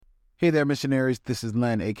Hey there, missionaries. This is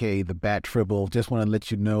Len, aka the Bat Tribble. Just want to let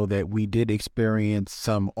you know that we did experience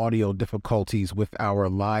some audio difficulties with our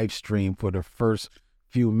live stream for the first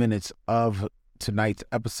few minutes of tonight's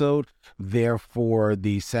episode. Therefore,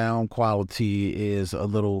 the sound quality is a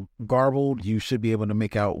little garbled. You should be able to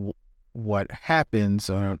make out what happens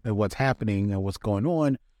or what's happening and what's going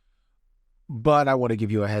on. But I want to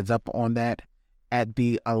give you a heads up on that. At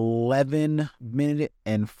the 11 minute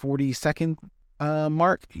and 40 second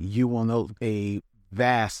mark, you will note a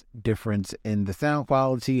vast difference in the sound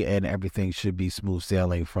quality, and everything should be smooth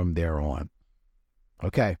sailing from there on.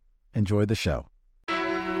 Okay, enjoy the show.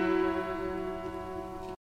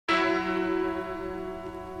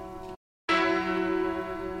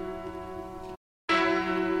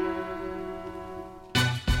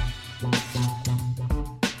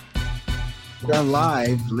 We are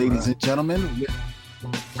live, ladies and gentlemen,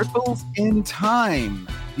 with Ripples in Time,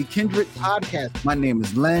 the Kindred podcast. My name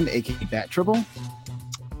is Len, aka Bat Tribble.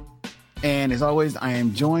 And as always, I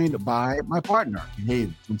am joined by my partner. Hey,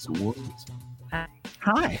 Vincent Woods.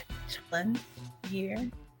 Hi. Len here,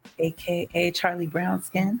 aka Charlie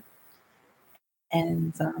Brownskin.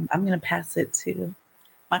 And I'm going to pass it to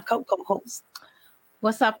my co-host.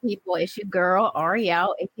 What's up, people? It's your girl,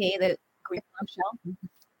 Ariel, aka the Green Mom Show.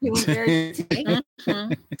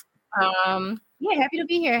 Yeah, happy to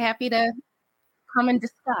be here. Happy to come and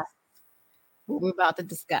discuss what we're about to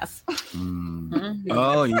discuss.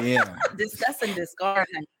 Oh, yeah. Discuss and discard.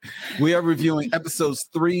 We are reviewing episodes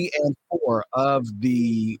 3 and 4 of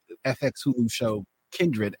the FX Hulu show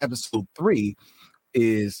Kindred. Episode 3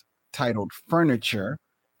 is titled Furniture,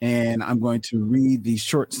 and I'm going to read the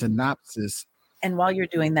short synopsis. And while you're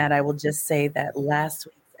doing that, I will just say that last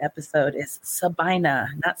week's episode is Sabina,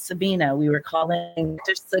 not Sabina. We were calling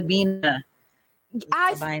her Sabina.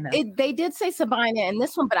 Sabina. They did say Sabina in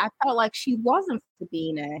this one, but I felt like she wasn't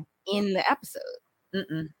Sabina in the episode.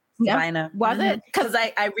 Sabina. Was it? Because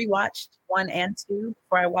I rewatched 1 and 2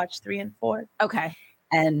 before I watched 3 and 4. Okay.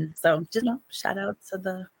 And so just shout out to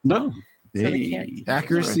the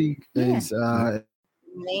Accuracy is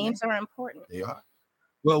names are important. They are.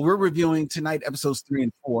 well, we're reviewing tonight episodes 3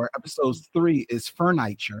 and 4. Episodes 3 is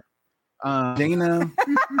Furniture. Dana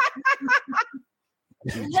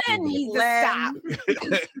Len needs to stop.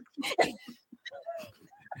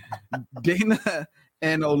 Dana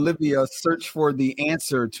and Olivia search for the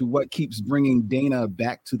answer to what keeps bringing Dana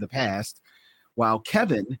back to the past, while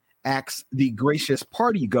Kevin acts the gracious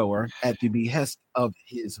party goer at the behest of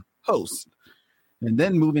his host. And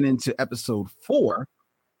then moving into episode 4,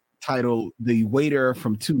 titled The Waiter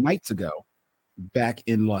from 2 Nights Ago. Back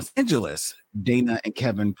in Los Angeles, Dana and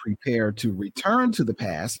Kevin prepare to return to the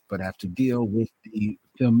past, but have to deal with the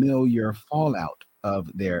familiar fallout of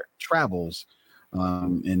their travels.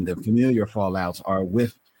 And the familiar fallouts are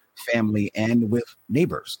with family and with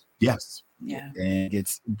neighbors. Yes. Yeah. And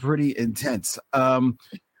it's pretty intense.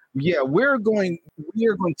 We are going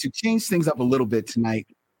to change things up a little bit tonight,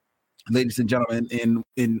 ladies and gentlemen,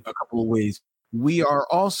 in a couple of ways. We are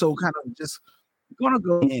also kind of just going to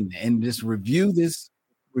go in and just review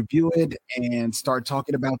it and start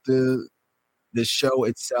talking about the show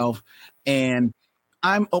itself. And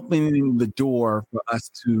I'm opening the door for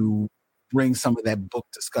us to bring some of that book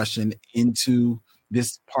discussion into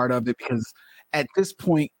this part of it, because at this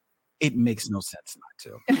point, it makes no sense not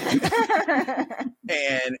to.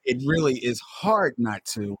 And it really is hard not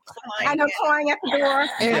to. I know, clawing at the door.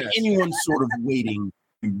 And anyone sort of waiting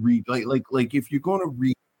to read, like if you're going to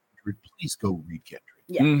read, please go read Kendrick.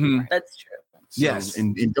 Yeah, that's true. So, Yes.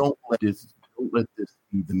 and don't let this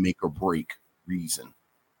be the make or break reason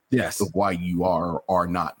Yes. of why you are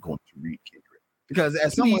not going to read Kendrick. Because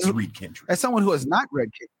Please read Kendrick. as someone who has not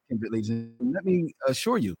read Kindred, ladies and gentlemen, let me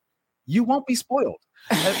assure you, you won't be spoiled.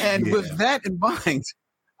 And Yeah. with that in mind,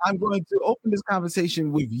 I'm going to open this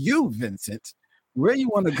conversation with you, Vincent. Where you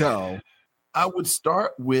want to go? I would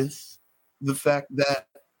start with the fact that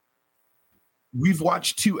we've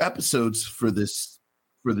watched 2 episodes for this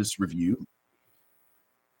review.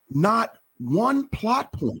 Not one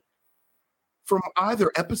plot point from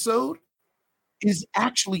either episode is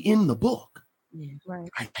actually in the book. Yeah. Right.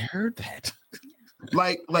 I heard that.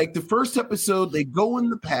 Like the first episode, they go in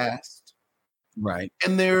the past, Right.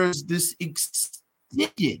 and there's this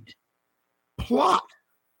extended plot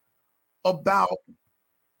about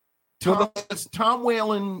Tom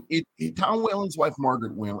Whalen. Tom Whalen's wife,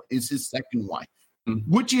 Margaret Whalen, is his second wife,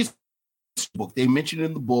 which is book. They mentioned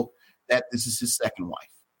in the book that this is his second wife.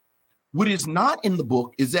 What is not in the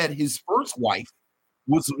book is that his first wife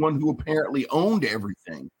was the one who apparently owned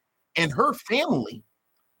everything, and her family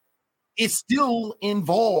is still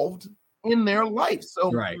involved in their life.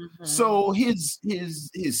 So Right. so his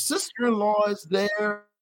sister-in-law is there.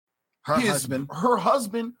 Her husband. Her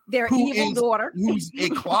husband. Their who evil is- daughter. Who's a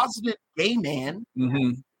closeted gay man.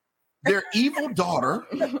 Mm-hmm. Their evil daughter.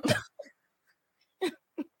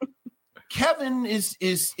 Kevin is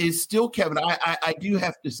still Kevin. I do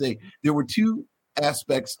have to say there were two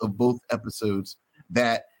aspects of both episodes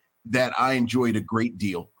that I enjoyed a great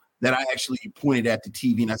deal, that I actually pointed at the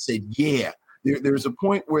TV and I said, yeah, there's a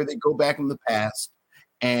point where they go back in the past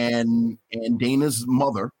and Dana's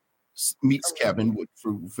mother meets Kevin.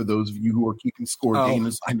 For those of you who are keeping score,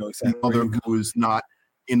 Dana's I know exactly mother, who is not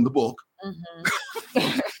in the book,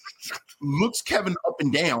 Mm-hmm. looks Kevin up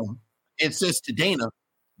and down and says to Dana,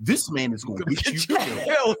 this man is going to get you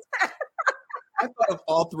killed. I thought of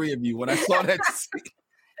all three of you when I saw that scene.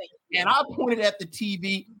 And I pointed at the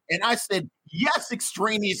TV and I said, yes,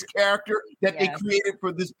 extraneous character that they created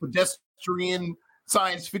for this pedestrian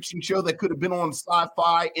science fiction show that could have been on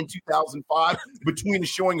Sci-Fi in 2005 between the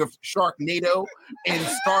showing of Sharknado and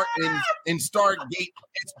Stargate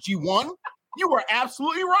SG-1. You were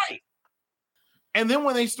absolutely right. And then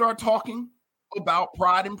when they start talking about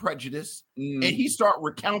Pride and Prejudice, and he start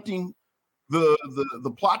recounting the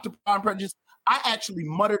plot to Pride and Prejudice, I actually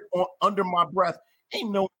muttered under my breath,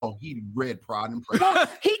 ain't no he read Pride and Prejudice.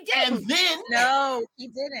 He didn't. And then No, he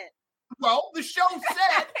didn't. well, the show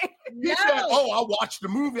said he said, "Oh, I watched the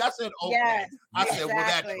movie." I said, "Okay." Yes, I said, "Well,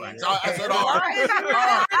 that exactly. tracks." I said, "All right,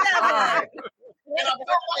 all right." And I felt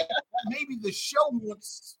like maybe the show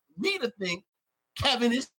wants me to think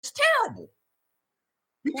Kevin is terrible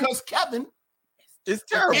because Kevin It's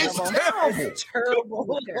terrible. is terrible.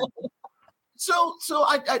 Terrible. So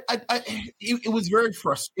it was very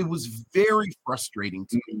frustrating. It was very frustrating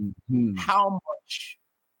to me Mhm. how much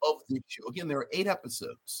of this show. Again, there are 8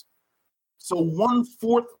 episodes, so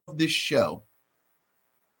 1/4 of this show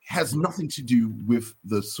has nothing to do with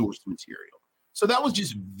the source material. So that was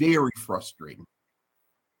just very frustrating.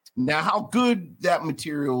 Now, how good that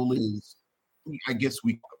material is, I guess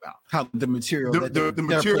we talk about How the material the they're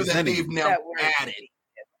material that presenting. they've now That we're- added.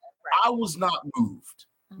 I was not moved.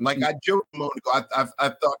 Like I joked a moment ago, I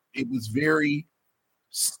thought it was very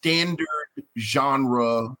standard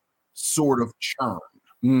genre sort of churn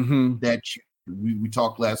Mm-hmm. that we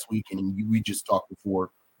talked last week and we just talked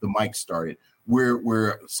before the mic started,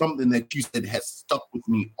 where something that you said has stuck with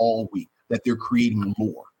me all week, that they're creating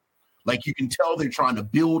lore. Like you can tell they're trying to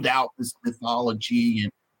build out this mythology,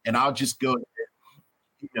 and I'll just go,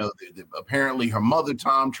 apparently her mother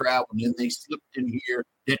time traveled, and then they slipped in here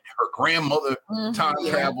that her grandmother time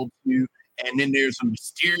traveled to, and then there's a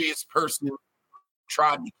mysterious person who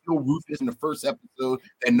tried to kill Rufus in the first episode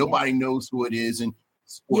that nobody knows who it is, and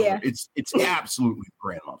it's absolutely the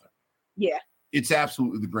grandmother. Yeah. It's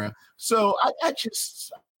absolutely the grand. So I'm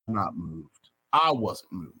not moved. I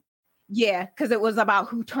wasn't moved. Yeah, because it was about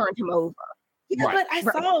who turned him over. Yeah, Right. but I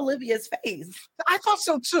saw Olivia's face. I thought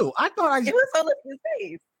so too. I thought It was Olivia's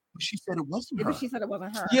face. She said it wasn't Yeah, her. but she said it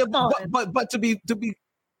wasn't her. Yeah, but to be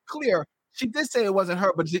clear, she did say it wasn't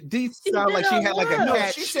her, but it did sound like she had like a No,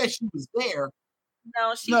 patch. she said she was there.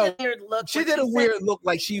 No, she No, did a weird look. She when did a said- weird look,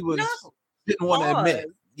 like she was No, didn't want to admit.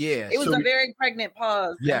 pause. Yeah, It was so, a very pregnant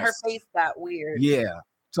pause. And her Yes. face got weird. yeah.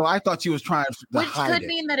 So I thought she was trying to Which hide could it.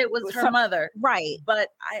 mean that it was her Some- mother. Right. But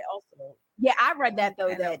I also Yeah, I read that though,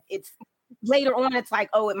 I know. that it's later on, it's like,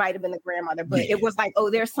 oh, it might have been the grandmother, but Yeah. it was like, oh,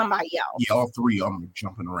 there's somebody else. Yeah, all three of them are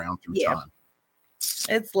jumping around through Yeah. time.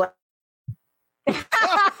 it's like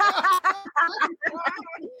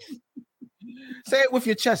Say it with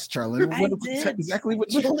your chest, Charlie. I did. Exactly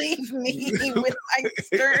what you believe me with my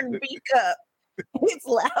stern beak up. It's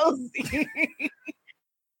lousy.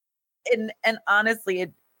 and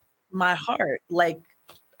honestly, my heart, like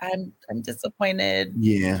I'm disappointed.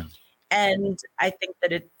 Yeah. And I think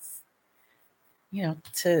that it's,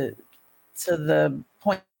 to the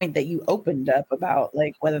point that you opened up about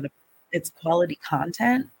like whether it's quality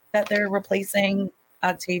content that they're replacing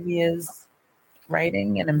Octavia's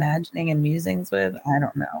writing and imagining and musings with. I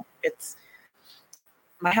don't know. It's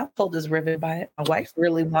my household is riveted by it. My wife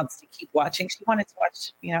really wants to keep watching. She wanted to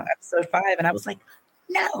watch, episode 5, and I was like,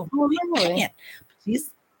 no, we can't. But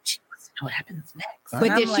she wants to know what happens next. But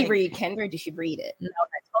And did I'm she like, read Kendra? Did she read it? No,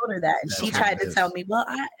 I told her that, and she Okay. tried to tell me, well,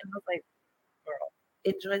 and I was like, girl,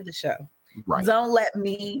 enjoy the show. Right. Don't let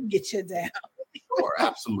me get you down. Sure,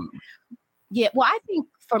 absolutely. Yeah. Well, I think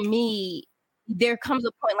for me, there comes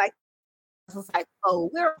a point like, it's like, oh,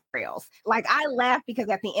 we're rails. Like I laugh because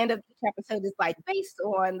at the end of each episode, it's like based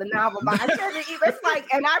on the novel by Kendra Eve. It's like,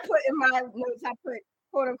 and I put in my notes, I put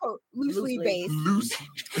quote unquote loosely based. Loose.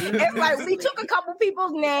 It's like we took a couple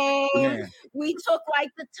people's names. Yeah. We took like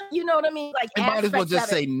you know what I mean? Like You might as well aspects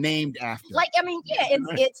just of say it. named after. Like, I mean, yeah,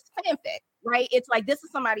 it's fanfic, right? It's like this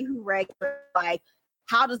is somebody who read like,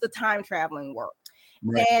 how does the time traveling work?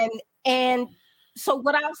 Right. And so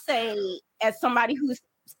what I'll say as somebody who's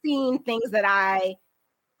seen things that I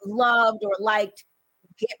loved or liked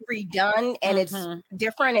get redone and it's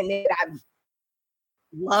different, and then I've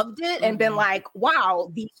loved it and been like,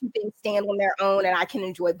 wow, these two things stand on their own and I can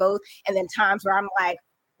enjoy both. And then times where I'm like,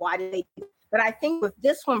 why did they do? But I think with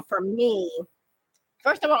this one, for me,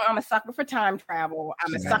 first of all, I'm a sucker for time travel.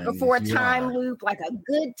 I'm a sucker for a time loop, like a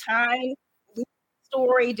good time loop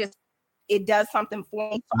story. Just it does something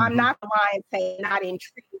for me. So I'm not lying saying not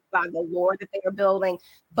intrigued by the lore that they are building,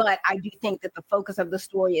 but I do think that the focus of the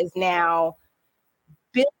story is now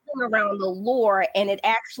building around the lore, and it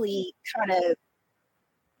actually kind of,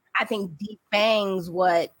 I think, defangs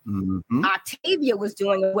what Octavia was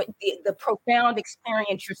doing, what the profound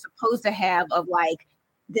experience you're supposed to have of like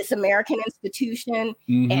this American institution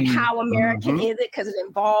and how American is it, because it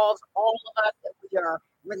involves all of us, that we are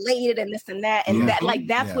related and this and that. And that, like,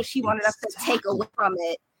 that's what she wanted us to take away from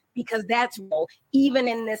it, because that's real. Even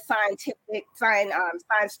in this science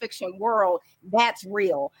fiction world, that's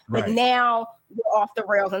real. But now we're off the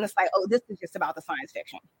rails and it's like, oh, this is just about the science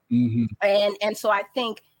fiction. And so I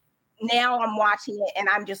think now I'm watching it and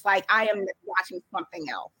I'm just like, I am watching something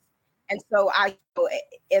else. And so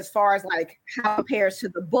as far as like how it compares to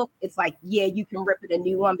the book, it's like, yeah, you can rip it a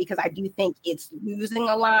new one, because I do think it's losing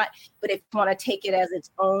a lot. But if you want to take it as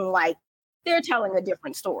its own, like they're telling a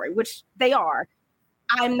different story, which they are.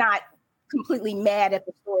 I'm not completely mad at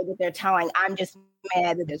the story that they're telling. I'm just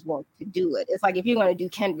mad that there's work to do it. It's like, if you're going to do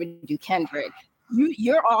Kindred, do Kindred.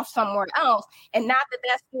 You're off somewhere else. And not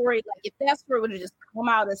that story, like if that story would have just come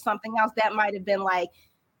out as something else, that might have been like,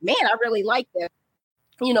 man, I really like this,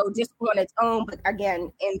 you know, just on its own. But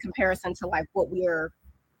again, in comparison to like what we're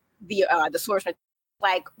the source,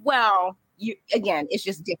 like, well, again, it's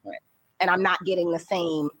just different. And I'm not getting the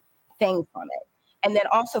same thing from it. And then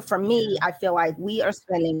also for me, I feel like we are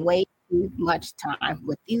spending way too much time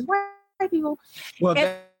with these white people. Well,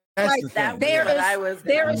 that's like the that. thing.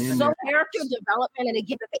 There is so character development, and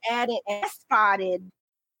again, they added and spotted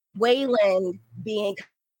Wayland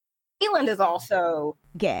is also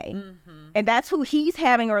gay, and that's who he's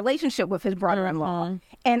having a relationship with, his brother-in-law.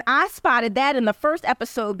 And I spotted that in the first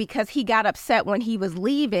episode because he got upset when he was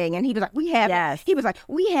leaving, and he was like, "We haven't." He was like,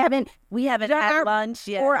 "We haven't had lunch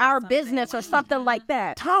yet, or our business, or something like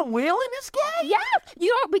that." Tom Whalen is gay? Yes, you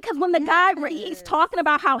know, because when the guy he's talking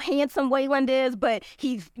about how handsome Wayland is, but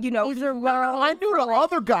he's, you know, he's a I knew the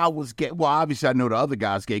other guy was gay. Well, obviously, I know the other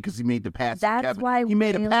guy's gay because he made the pass. That's at Kevin. why he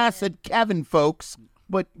made a pass at Kevin, folks.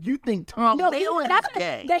 But you think Tom Whalen is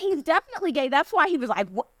gay? That he's definitely gay. That's why he was like,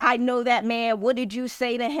 I know that man. What did you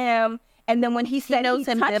say to him? And then when he said he knows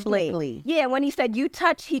him biblically. Yeah, when he said he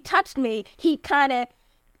touched me, he kind of,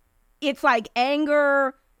 it's like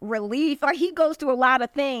anger, relief. Like he goes through a lot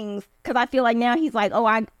of things, because I feel like now he's like, oh,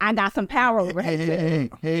 I got some power over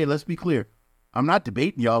him. Hey, let's be clear. I'm not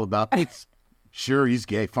debating y'all about this. Sure, he's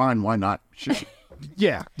gay. Fine, why not? Sure.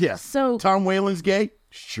 Yeah. So Tom Whalen's gay?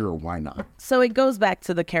 Sure, why not? So it goes back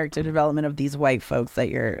to the character development of these white folks that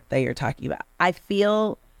you're talking about. I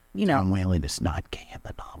feel, you know, Tom Whalen is not gay in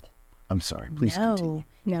the novel. I'm sorry. Please continue.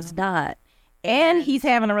 No, it's not. And he's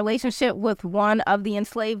having a relationship with one of the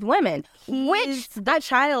enslaved women, which the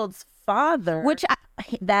child's father,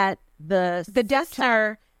 that the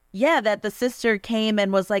sister came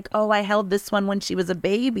and was like, oh, I held this one when she was a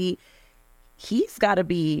baby. He's got to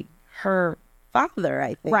be her father,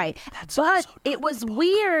 I think. Right. But it was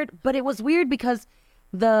weird. But it was weird because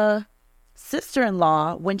the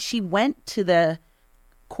sister-in-law, when she went to the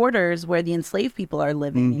quarters where the enslaved people are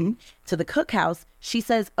living, to the cookhouse, she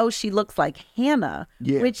says, oh, she looks like Hannah,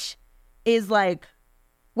 which is like,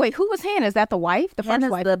 wait, who was Hannah? Is that the wife? The Hannah's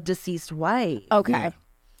first wife? The deceased wife. Okay. Yeah.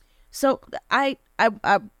 So I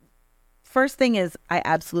first thing is, I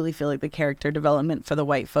absolutely feel like the character development for the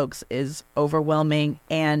white folks is overwhelming.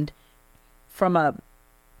 And from a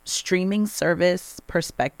streaming service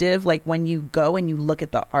perspective, like when you go and you look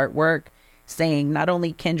at the artwork, saying not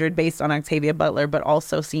only Kindred based on Octavia Butler, but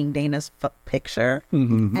also seeing Dana's picture,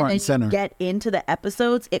 front and center. You get into the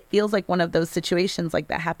episodes, it feels like one of those situations like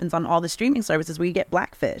that happens on all the streaming services where you get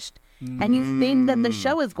blackfished. And you think that the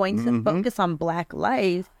show is going to focus on Black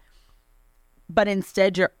life, but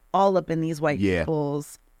instead you're all up in these white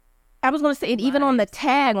people's. I was going to say, it even on the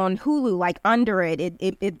tag on Hulu, like under it,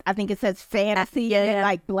 I think it says fantasy, and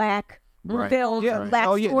like Black filled Yeah. black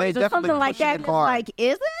Oh, yeah, they stories or definitely something like pushing that. it It's hard. like,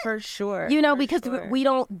 is it? For sure. You know, for because sure. we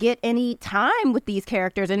don't get any time with these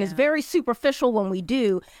characters, and it's very superficial when we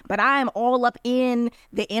do. But I am all up in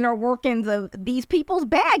the inner workings of these people's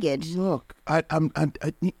baggage. Look, I'm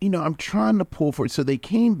trying to pull for it. So they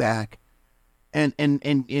came back, and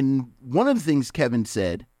one of the things Kevin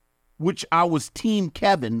said, which I was Team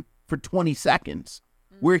Kevin for 20 seconds,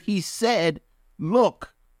 where he said,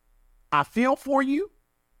 "Look, I feel for you.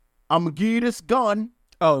 I'm gonna give you this gun,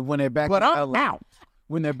 Oh, when they're back, but in I'm LA. out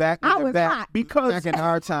When they're back, I they're was back, hot. because back in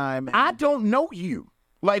our time. I don't know you.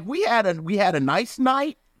 Like we had a nice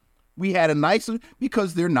night. We had a nice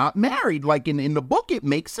because they're not married. Like in the book, it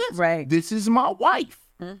makes sense. Right. This is my wife,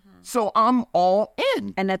 so I'm all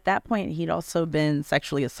in. And at that point, he'd also been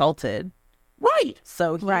sexually assaulted. Right.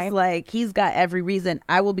 So he's like, he's got every reason.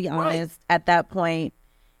 I will be honest, at that point,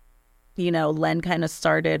 you know, Len kind of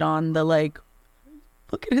started on the like,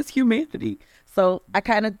 look at his humanity. So I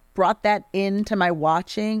kind of brought that into my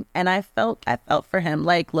watching, and I felt for him.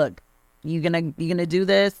 Like, look, you gonna do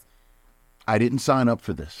this? I didn't sign up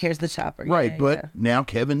for this. Here's the chopper. Right, Yeah, but yeah. now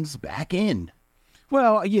Kevin's back in.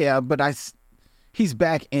 Well, yeah, but he's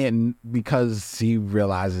back in because he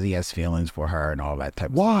realizes he has feelings for her and all that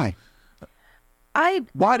type. Why?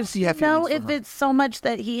 Why does he have feelings know for if her? it's so much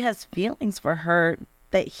that he has feelings for her,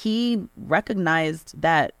 that he recognized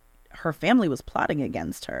that her family was plotting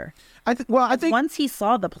against her. I think. Once he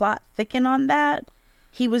saw the plot thicken on that,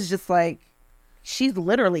 he was just like, she's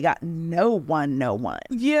literally got no one.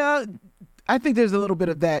 Yeah, I think there's a little bit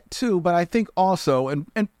of that too, but I think also, and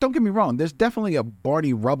don't get me wrong, there's definitely a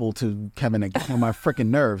Barney Rubble to Kevin that gets on my freaking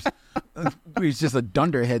nerves. He's just a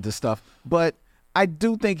dunderhead to stuff, but I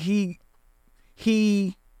do think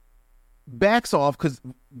he backs off because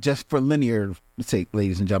just for linear sake,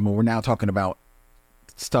 ladies and gentlemen, we're now talking about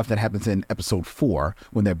stuff that happens in episode 4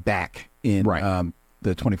 when they're back in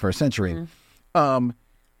the 21st century.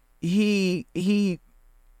 He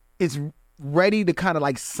is ready to kind of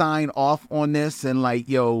like sign off on this and like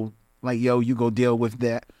yo, you go deal with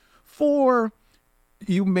that. For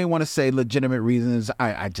you may want to say legitimate reasons.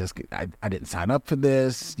 I didn't sign up for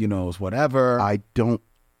this. You know, it's whatever. I don't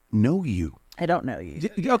know you. I don't know you.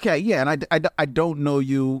 Okay, yeah, and I don't know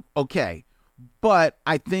you. Okay, but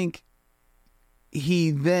I think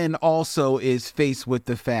he then also is faced with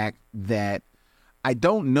the fact that I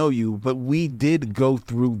don't know you, but we did go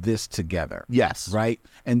through this together. Yes. Right?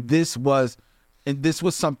 And this was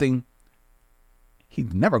something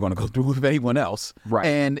he's never going to go through with anyone else. Right.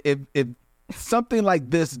 And if something like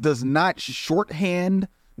this does not shorthand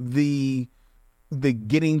the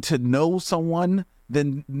getting to know someone,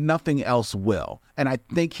 then nothing else will. And I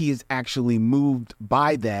think he is actually moved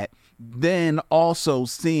by that. Then also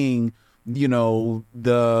seeing, you know,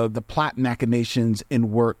 the plot machinations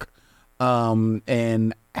in work,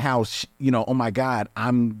 and how, oh my God,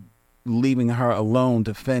 I'm leaving her alone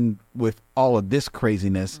to fend with all of this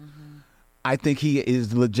craziness. Mm-hmm. I think he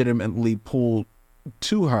is legitimately pulled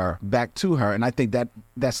back to her. And I think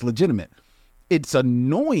that's legitimate. It's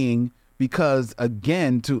annoying because,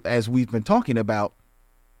 again, as we've been talking about,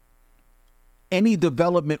 any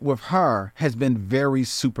development with her has been very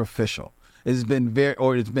superficial. It's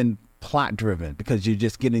been plot driven because you're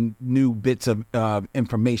just getting new bits of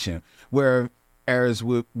information. Whereas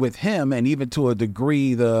with him, and even to a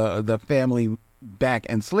degree, the family back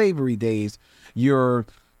in slavery days, you're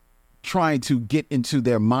trying to get into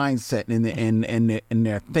their mindset and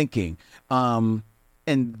their thinking.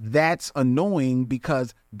 And that's annoying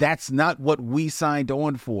because that's not what we signed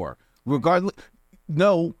on for. Regardless,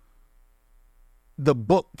 no, the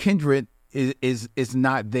book Kindred is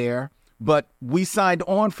not there. But we signed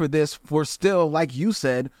on for this for still, like you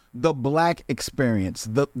said, the Black experience,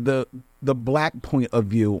 the Black point of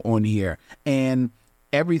view on here. And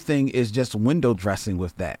everything is just window dressing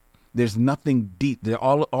with that. There's nothing deep. They're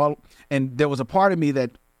all, and there was a part of me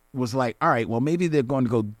that was like, all right, well, maybe they're going to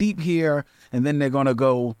go deep here, and then they're going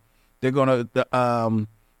to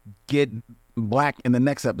get Black in the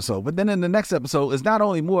next episode. But then in the next episode, it's not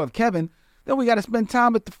only more of Kevin, then we got to spend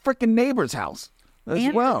time at the freaking neighbor's house.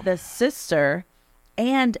 And well, the sister,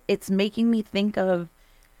 and it's making me think of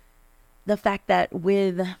the fact that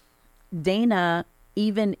with Dana,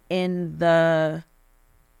 even in the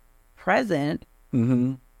present,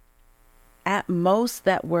 mm-hmm. at most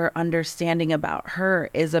that we're understanding about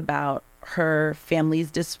her is about her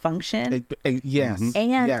family's dysfunction. Yes.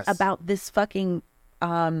 And yes. about this fucking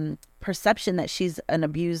perception that she's an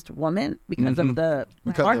abused woman because of the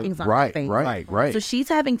markings on her face. Right. So she's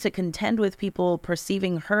having to contend with people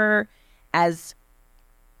perceiving her as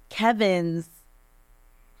Kevin's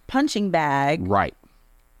punching bag. Right.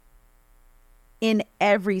 in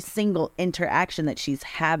every single interaction that she's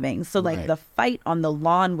having. So like the fight on the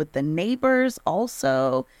lawn with the neighbors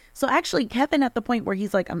also. So actually Kevin at the point where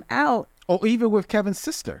he's like, I'm out. Oh, even with Kevin's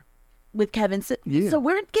sister. With Kevin's. Yeah. So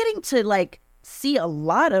we're getting to like see a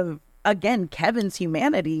lot of, again, Kevin's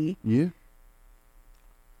humanity. Yeah.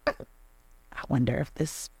 I wonder if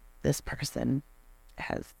this person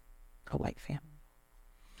has a white family.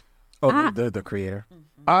 Oh, the creator.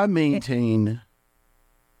 I maintain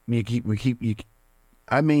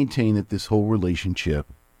I maintain that this whole relationship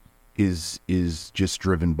is just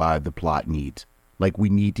driven by the plot needs. Like, we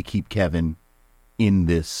need to keep Kevin in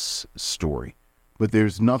this story. But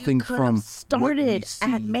there's nothing You could from have started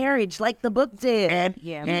at marriage like the book did. And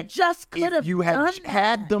you just could have you done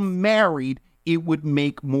had that. them married, it would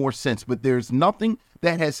make more sense. But there's nothing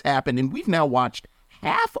that has happened, and we've now watched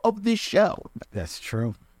half of this show. That's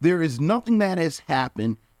true. There is nothing that has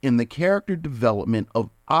happened in the character development of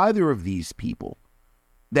either of these people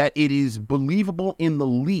that it is believable in the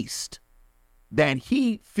least that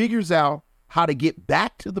he figures out how to get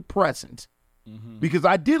back to the present. Because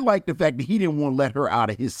I did like the fact that he didn't want to let her out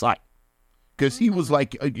of his sight. Because he was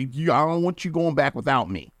like, I don't want you going back without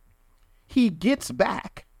me. He gets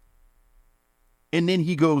back. And then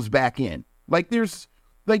he goes back in. There's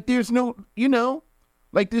no,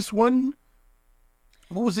 like this one,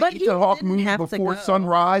 what was it? But he Ethan Hawke didn't movie have to Before go.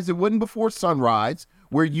 Sunrise. It wasn't Before Sunrise,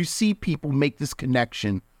 where you see people make this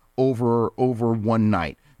connection over one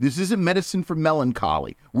night. This isn't Medicine for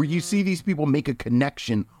Melancholy, where you see these people make a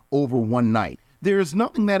connection over one night. There is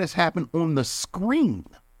nothing that has happened on the screen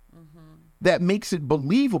that makes it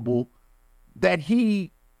believable that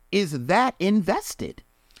he is that invested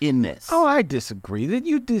in this. Oh, I disagree. That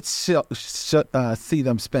you did see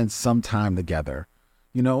them spend some time together.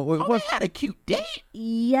 It was they had a cute date.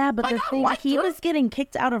 Yeah, but Like, the I thing, liked he her. was getting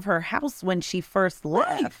kicked out of her house when she first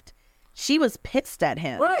left. She was pissed at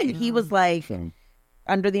him. Right. He was like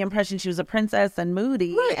under the impression she was a princess and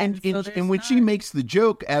moody. Right. And, so And when she makes the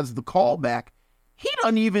joke as the callback, he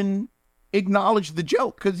doesn't even acknowledge the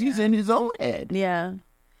joke because he's in his own head. yeah,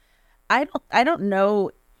 I don't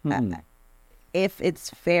know if it's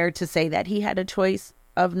fair to say that he had a choice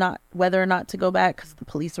of whether or not to go back because the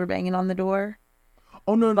police were banging on the door.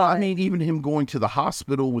 Oh, no. I mean, even him going to the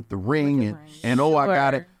hospital with the ring and I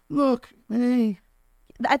got it. Look, hey.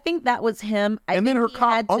 I think that was him. And then her he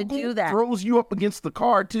cop had to uncle do that. throws you up against the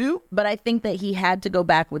car, too. But I think that he had to go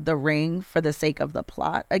back with the ring for the sake of the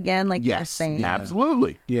plot again, like you're Yes, saying.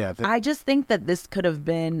 absolutely. yeah. I just think that this could have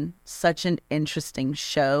been such an interesting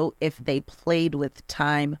show if they played with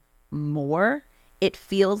time more. It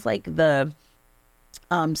feels like the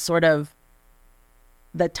sort of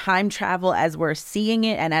the time travel as we're seeing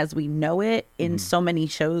it and as we know it in so many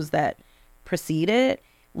shows that precede it,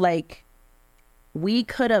 like we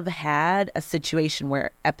could have had a situation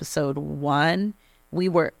where episode 1 we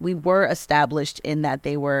were established in that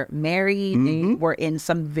they were married, they were in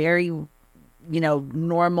some very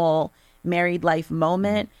normal married life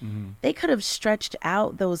moment. They could have stretched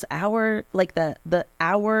out those hour, like the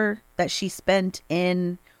hour that she spent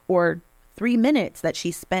in, or 3 minutes that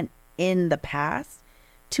she spent in the past,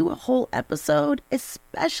 to a whole episode,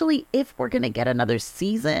 especially if we're gonna get another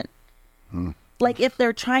season. Like if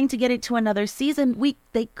they're trying to get it to another season,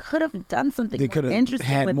 they could have done something They could more have interesting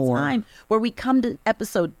had with more. time, where we come to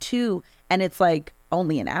episode 2 and it's like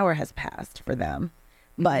only an hour has passed for them,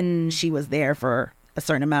 but she was there for a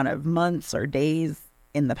certain amount of months or days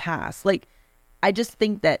in the past. Like, I just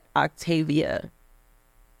think that Octavia,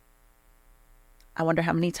 I wonder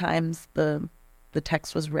how many times the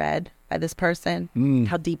text was read by this person,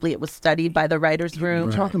 how deeply it was studied by the writer's room.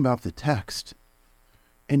 We're talking about the text.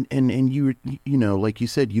 And you like you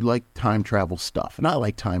said, you like time travel stuff. And I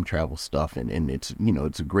like time travel stuff. And it's,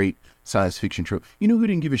 it's a great science fiction trope. You know who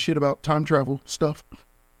didn't give a shit about time travel stuff?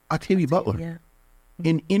 Octavia Butler. Yeah.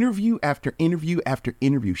 In interview after interview after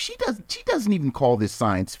interview, she doesn't even call this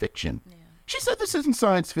science fiction. Yeah. She said this isn't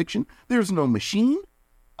science fiction. There's no machine.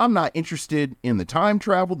 I'm not interested in the time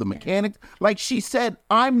travel, the mechanics. Like she said,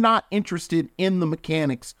 I'm not interested in the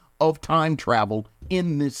mechanics of time travel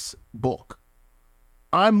in this book.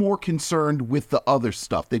 I'm more concerned with the other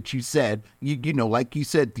stuff that you said, like you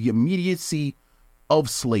said, the immediacy of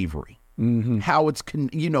slavery, how it's,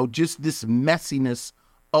 just this messiness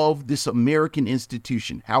of this American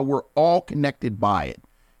institution, how we're all connected by it.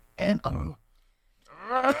 And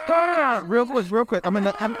real quick. I'm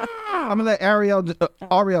gonna let Ariel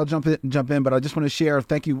jump in, but I just want to share.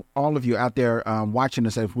 Thank you, all of you out there watching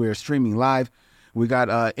us as we're streaming live. We got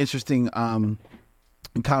an interesting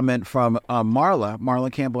comment from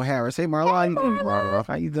Marla Campbell Harris. Hey, Marla,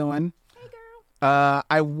 how you doing? Hey, girl.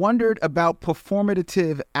 I wondered about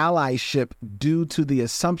performative allyship due to the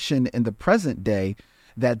assumption in the present day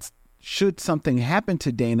that should something happen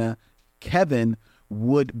to Dana, Kevin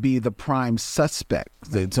would be the prime suspect.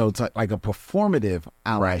 So it's like a performative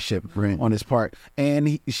allyship on his part.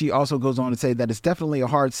 And she also goes on to say that it's definitely a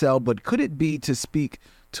hard sell, but could it be to speak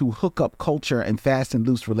to hookup culture and fast and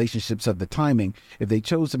loose relationships of the timing? If they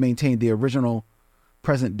chose to maintain the original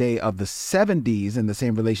present day of the 70s in the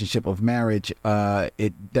same relationship of marriage,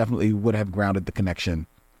 it definitely would have grounded the connection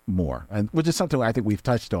more, and which is something I think we've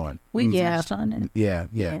touched on. We touched on it. Yeah.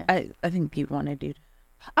 I think people want to do.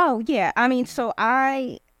 Oh yeah, I mean, so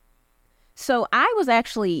I was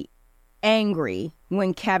actually angry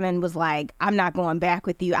when Kevin was like, "I'm not going back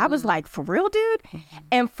with you." I was like, "For real, dude?"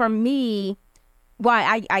 And for me,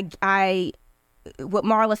 why I what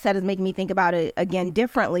Marla said is making me think about it again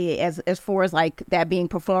differently as far as like that being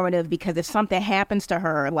performative, because if something happens to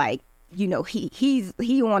her, like, you know, he's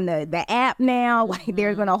on the app now, like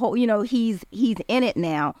they're gonna hold, you know, he's in it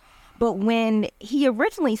now. But when he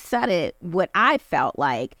originally said it, what I felt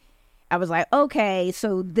like, I was like, okay,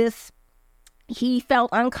 so he felt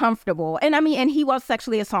uncomfortable. And I mean, and he was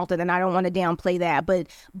sexually assaulted, and I don't want to downplay that,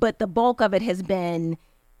 but the bulk of it has been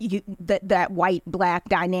that white-black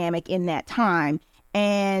dynamic in that time.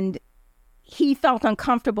 And he felt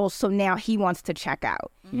uncomfortable, so now he wants to check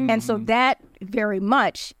out. Mm-hmm. And so that very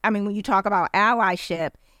much, I mean, when you talk about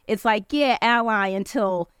allyship, it's like, yeah, ally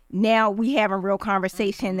until now we have a real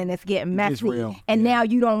conversation and it's getting messy. And now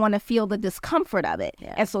you don't want to feel the discomfort of it.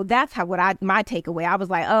 Yeah. And so that's my takeaway. I was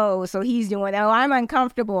like, oh, so he's doing, I'm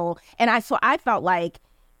uncomfortable. And I felt like,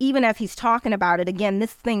 even as he's talking about it, again,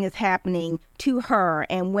 this thing is happening to her.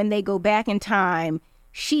 And when they go back in time,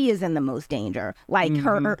 she is in the most danger. Like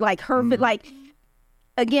like,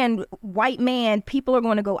 again, white man, people are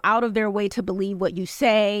going to go out of their way to believe what you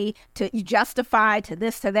say, to justify, to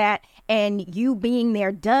this, to that. And you being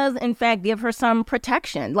there does, in fact, give her some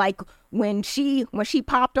protection. Like when she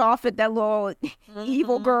popped off at that little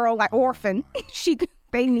evil girl, like Orphan,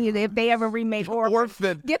 they needed, if they ever remake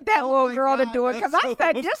Orphan, get that little girl to do it. Because I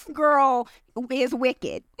said, this girl is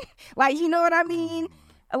wicked. Like, you know what I mean?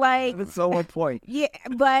 Like, that's so on point. Yeah,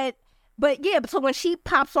 but yeah, so when she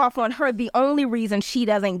pops off on her, the only reason she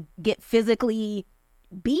doesn't get physically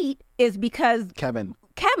beat is because Kevin,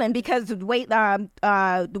 because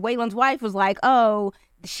Waylon's wife was like, oh,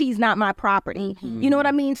 she's not my property. Mm-hmm. You know what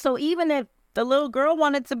I mean? So even if the little girl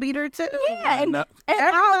wanted to beat her too, yeah, and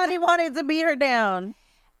everybody wanted to beat her down.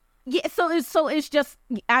 Yeah, so it's just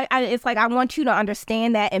it's like I want you to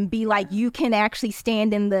understand that and be like, you can actually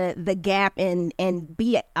stand in the gap and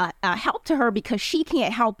be a help to her, because she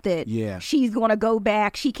can't help that. Yeah, she's gonna go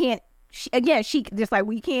back. She can't. She just like,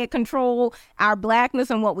 we can't control our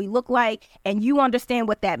blackness and what we look like, and you understand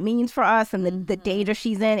what that means for us and the danger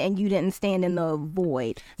she's in, and you didn't stand in the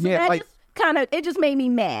void. So yeah, like it just made me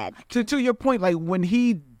mad. To your point, like when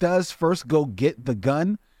he does first go get the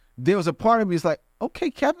gun, there was a part of me is like,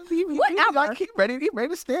 okay, Kevin, he ready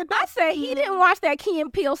to stand up. I said he didn't watch that Key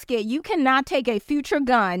and Peele skit. You cannot take a future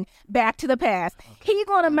gun back to the past. Okay. He's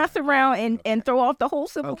going to mess around and throw off the whole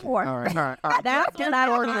Civil War. All right.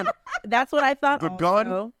 That's what I thought. The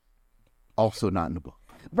gun, also not in the book.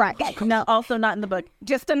 Right. No, also not in the book.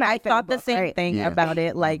 Just a knife. I thought the same thing about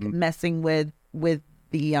it, like messing with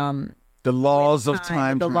the laws of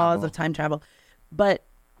time travel. The laws of time travel. But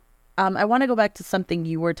I want to go back to something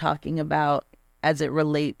you were talking about as it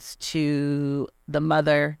relates to the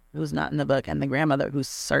mother who's not in the book and the grandmother who's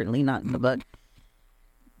certainly not in the book.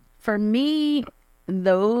 For me,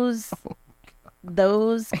 those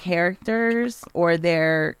characters, or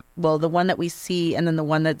the one that we see and then the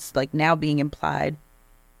one that's like now being implied,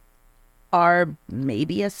 are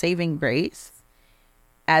maybe a saving grace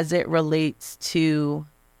as it relates to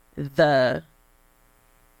the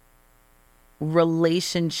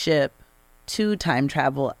relationship to time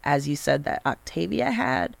travel, as you said, that Octavia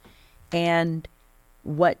had, and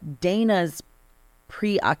what Dana's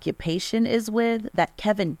preoccupation is with that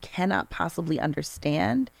Kevin cannot possibly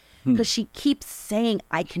understand, because she keeps saying,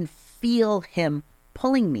 I can feel him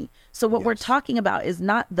pulling me. So what we're talking about is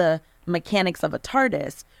not the mechanics of a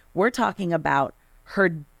TARDIS. We're talking about her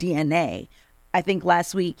DNA. I think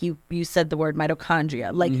last week you said the word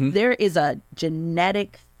mitochondria. Like there is a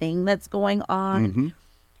genetic thing that's going on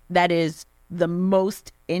that is the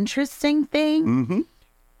most interesting thing. Mm-hmm.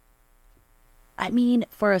 I mean,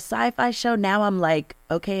 for a sci-fi show, now I'm like,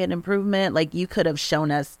 okay, an improvement. Like you could have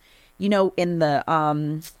shown us, you know, in the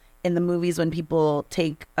movies when people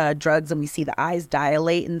take drugs and we see the eyes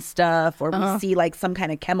dilate and stuff, or we see like some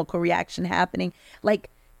kind of chemical reaction happening. Like,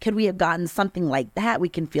 could we have gotten something like that? We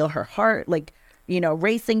can feel her heart. Like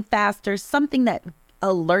racing faster, something that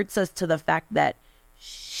alerts us to the fact that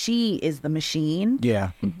she is the machine.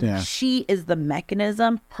 Yeah. She is the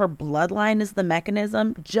mechanism. Her bloodline is the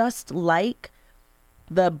mechanism, just like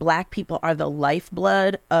the Black people are the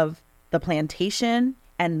lifeblood of the plantation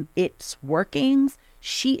and its workings.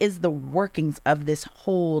 She is the workings of this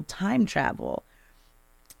whole time travel.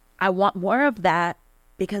 I want more of that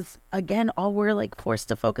because, again, all we're like forced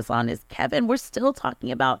to focus on is Kevin. We're still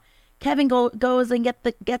talking about Kevin goes and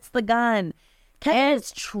gets the gun.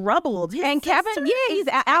 Kevin's troubled. And Kevin, he's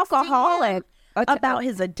an alcoholic. About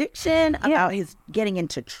his addiction, about his getting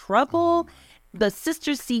into trouble. The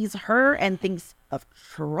sister sees her and thinks of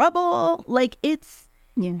trouble. Like, it's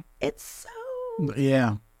so...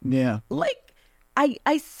 Yeah. Like,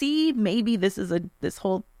 I see maybe this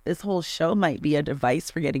whole show might be a device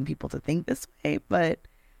for getting people to think this way, but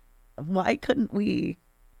why couldn't we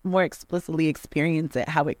more explicitly experience it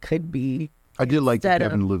how it could be? I did like that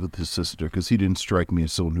Kevin lived with his sister because he didn't strike me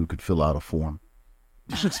as someone who could fill out a form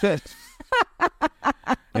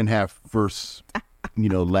and have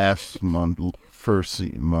last month,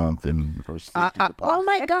 first month, and first. Oh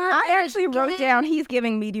my God! I actually wrote down he's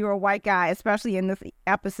giving me to a white guy, especially in this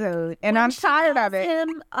episode, and I'm tired of it.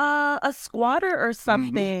 Him a squatter or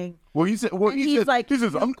something. Well, he said. Well, he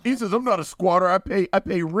says I'm not a squatter. I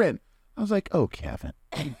pay rent. I was like, oh, Kevin.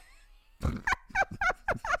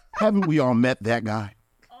 Haven't we all met that guy?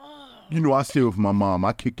 I stay with my mom.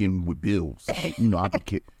 I kick in with bills. I can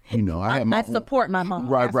kick. I have my I support my mom.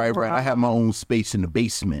 Right. I have my own space in the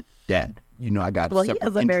basement, Dad. I got. Well, he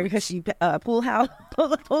has a very cushy pool house.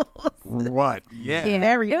 Right. Yeah.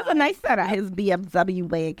 It was a nice setup. His BMW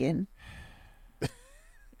wagon.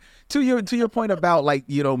 To your point about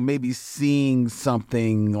maybe seeing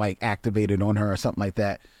something like activated on her or something like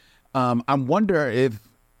that. I wonder if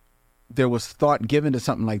there was thought given to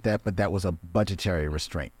something like that, but that was a budgetary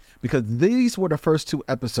restraint. Because these were the first 2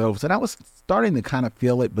 episodes, and I was starting to kind of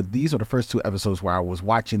feel it, but these were the first 2 episodes where I was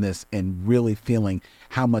watching this and really feeling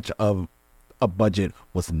how much of a budget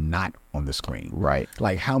was not on the screen. Right.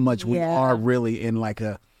 Like how much we are really in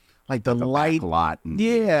the light lot.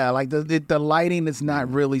 Yeah, like the lighting is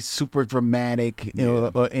not really super dramatic,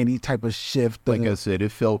 or any type of shift. Like I said,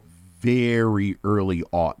 it felt very early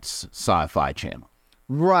aughts sci-fi channel.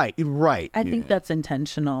 Right. I think that's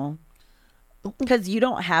intentional because you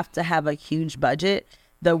don't have to have a huge budget.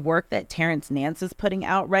 The work that Terrence Nance is putting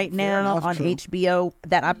out right now on HBO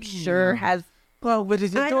that I'm sure has... Well, but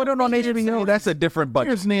is it doing it on HBO? That's a different budget.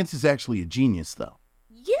 Terrence Nance is actually a genius, though.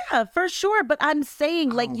 Yeah, for sure. But I'm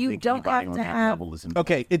saying, you don't have to have...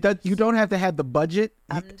 Okay, you don't have to have the budget.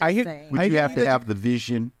 But you have to have the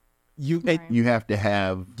vision. You have to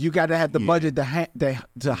have... You got to have the budget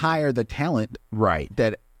to hire the talent, right,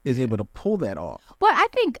 that is able to pull that off. Well,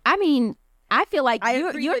 I feel like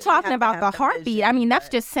you're talking about the heartbeat. That's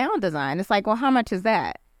just sound design. It's like, well, how much is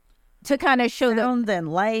that? To kind of show sound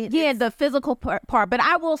and light. Yeah, the physical part. But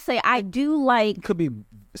I will say, I do like... It could be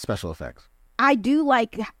special effects. I do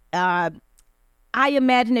like... I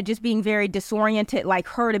imagine it just being very disoriented, like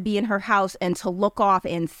her to be in her house and to look off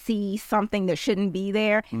and see something that shouldn't be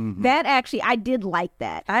there. Mm-hmm. That actually, I did like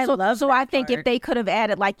that. So I think if they could have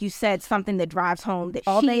added, like you said, something that drives home that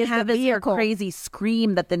all she they is have the is her vehicle. Crazy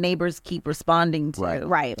scream that the neighbors keep responding to.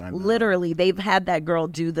 Right. Literally, they've had that girl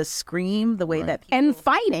do the scream the way that people and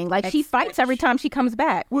fighting, like she fights every time she comes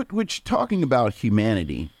back. Which talking about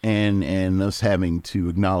humanity and us having to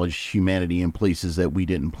acknowledge humanity in places that we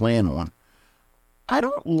didn't plan on. I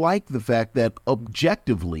don't like the fact that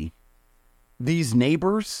objectively, these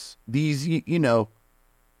neighbors,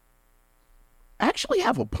 actually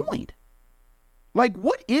have a point. Like,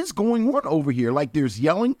 what is going on over here? Like, there's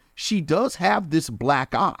yelling. She does have this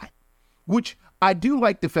black eye, which I do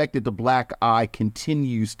like the fact that the black eye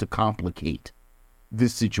continues to complicate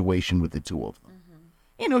this situation with the 2 of them.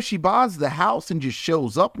 Mm-hmm. She buys the house and just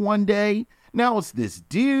shows up one day. Now it's this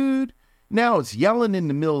dude. Now it's yelling in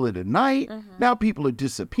the middle of the night. Mm-hmm. Now people are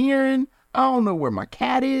disappearing. I don't know where my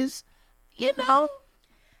cat is.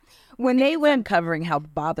 When they went covering how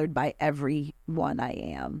bothered by everyone I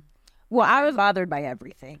am. Well, I was bothered by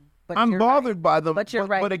everything. But I'm bothered by them. But you're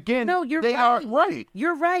right. But again, no, they are right.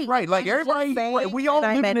 You're right. Right. Like everybody, we all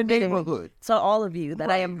live in a neighborhood. So all of you that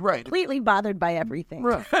I am completely bothered by everything.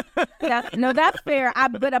 Right. That's fair.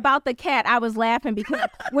 But about the cat, I was laughing because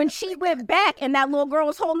when she went back and that little girl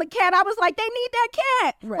was holding the cat, I was like, they need that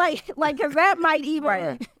cat. Right. Like, because that might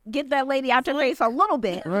even get that lady out your face a little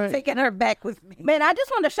bit. Right. Taking her back with me. Man, I just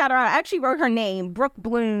want to shout her out. I actually wrote her name, Brooke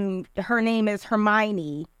Bloom. Her name is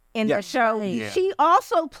Hermione. in the show. Yeah. She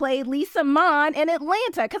also played Lisa Mon in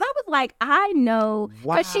Atlanta. Because I was like, I know.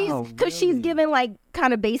 Because she's given like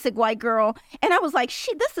kind of basic white girl. And I was like,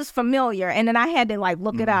 this is familiar. And then I had to like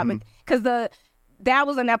look it up. Because that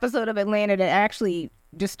was an episode of Atlanta that actually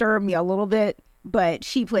disturbed me a little bit. But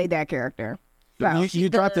she played that character. So. You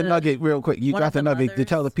dropped the nugget real quick. You dropped the nugget to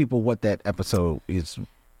tell the people what that episode is,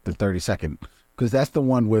 the 30-second. Because that's the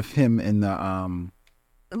one with him in the...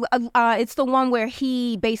 it's the one where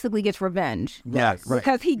he basically gets revenge. Yeah, right.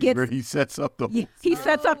 Because where he sets up the he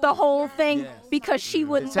sets up the whole thing because she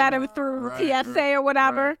wouldn't let him through TSA or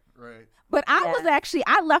whatever. Right. But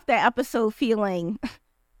I left that episode feeling,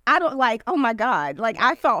 oh my God, like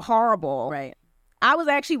I felt horrible. Right. I was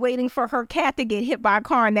actually waiting for her cat to get hit by a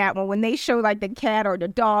car in that one. When they show like the cat or the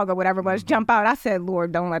dog or whatever it was jump out, I said,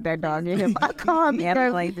 Lord, don't let that dog get hit by a car.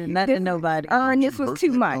 Nothing to nobody. This was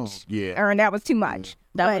too much. That was too much.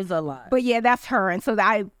 That was a lot. But yeah, that's her. And so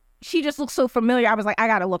she just looks so familiar. I was like, I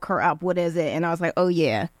got to look her up. What is it? And I was like, oh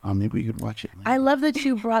yeah. Maybe we could watch it. I love that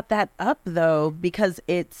you brought that up though, because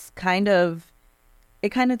it kind of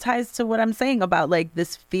ties to what I'm saying about like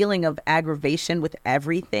this feeling of aggravation with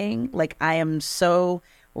everything. Like I am so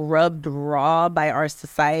rubbed raw by our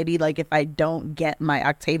society. Like if I don't get my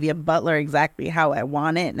Octavia Butler exactly how I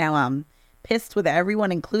want it, now I'm pissed with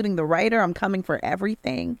everyone, including the writer. I'm coming for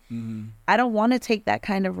everything. I don't want to take that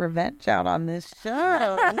kind of revenge out on this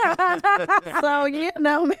show. So,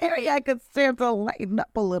 maybe I could stand to lighten up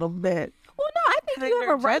a little bit. Well, no, I think you have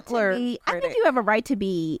a right to be. I think you have a right to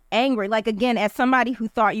be angry. Like again, as somebody who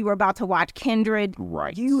thought you were about to watch Kindred,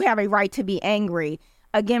 you have a right to be angry.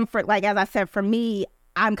 Again, for like as I said, for me,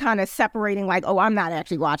 I'm kind of separating. Like, oh, I'm not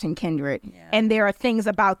actually watching Kindred, and there are things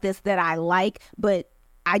about this that I like, but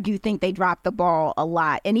I do think they dropped the ball a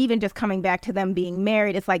lot. And even just coming back to them being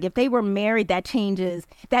married, it's like if they were married, that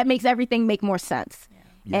makes everything make more sense.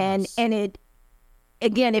 Yeah. Yes. And it.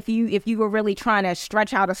 Again, if you were really trying to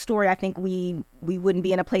stretch out a story, I think we wouldn't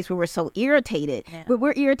be in a place where we're so irritated. Yeah. But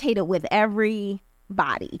we're irritated with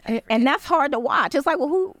everybody, and that's hard to watch. It's like,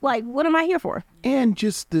 well, what am I here for? And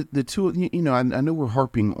just the two, I know we're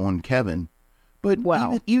harping on Kevin, but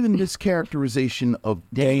even this characterization of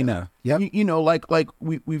Dana, like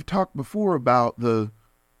we've talked before about the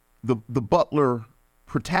butler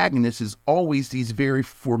protagonist is always these very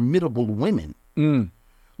formidable women.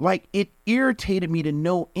 Like, it irritated me to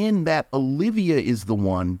no end that Olivia is the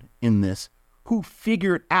one in this who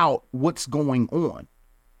figured out what's going on.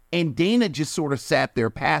 And Dana just sort of sat there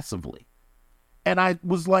passively. And I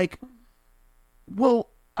was like, well,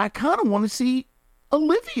 I kind of want to see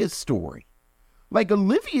Olivia's story. Like,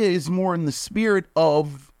 Olivia is more in the spirit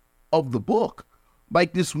of the book.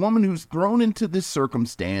 Like, this woman who's thrown into this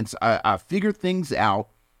circumstance. I figure things out.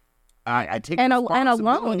 I take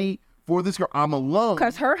responsibility for this girl. I'm alone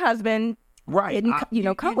because her husband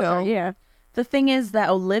didn't come with her. Yeah. The thing is that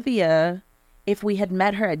Olivia, if we had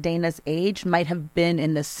met her at Dana's age, might have been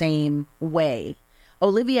in the same way.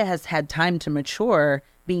 Olivia has had time to mature,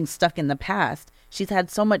 being stuck in the past. She's had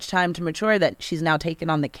so much time to mature that she's now taken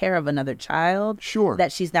on the care of another child. Sure.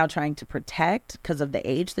 That she's now trying to protect because of the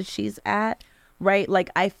age that she's at. Right? Like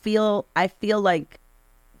I feel like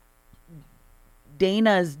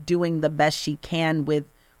Dana's doing the best she can with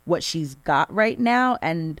what she's got right now,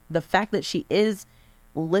 and the fact that she is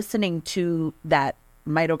listening to that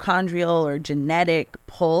mitochondrial or genetic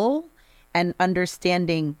pull and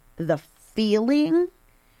understanding the feeling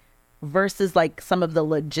versus like some of the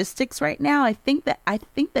logistics right now. I think the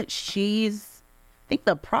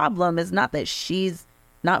problem is not that she's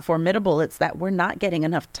not formidable, it's that we're not getting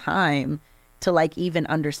enough time to like even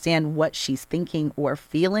understand what she's thinking or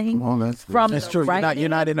feeling. Well, that's true. You're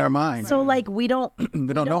not in our mind. So like we don't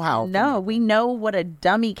know how. No, we know what a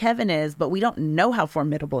dummy Kevin is, but we don't know how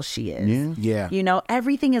formidable she is. Yeah.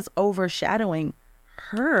 Everything is overshadowing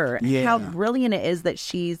her. Yeah. How brilliant it is that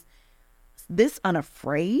she's this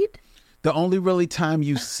unafraid. The only really time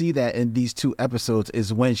you see that in these two episodes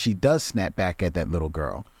is when she does snap back at that little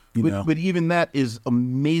girl. But even that is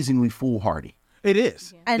amazingly foolhardy. It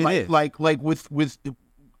is. And it is. Like with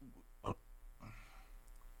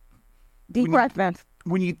deep breath, Vince.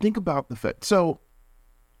 When you think about the fact, so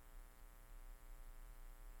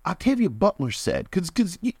Octavia Butler said,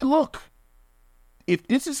 because look, if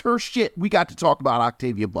this is her shit, we got to talk about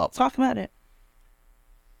Octavia Butler. Talk about it.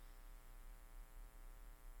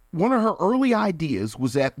 One of her early ideas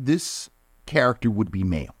was that this character would be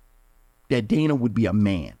male, that Dana would be a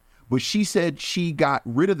man. But she said she got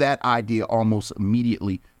rid of that idea almost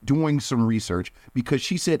immediately doing some research because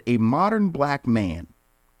she said a modern black man,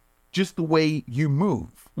 just the way you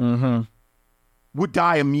move, would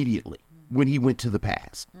die immediately. when he went to the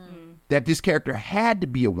past. That this character had to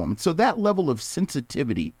be a woman. So that level of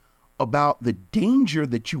sensitivity about the danger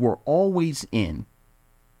that you are always in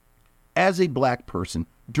as a Black person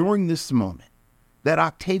during this moment that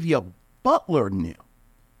Octavia Butler knew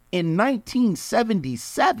in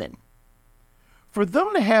 1977, for them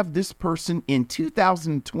to have this person in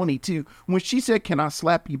 2022, when she said, "Can I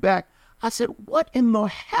slap you back?" I said, what in the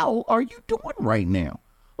hell are you doing right now?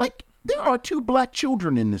 Like, there are 2 Black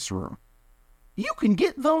children in this room. You can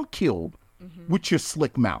get them killed with your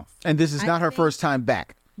slick mouth. And this is not her first time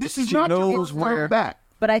back. This is She not knows your first where- time back.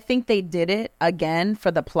 But I think they did it again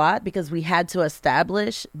for the plot because we had to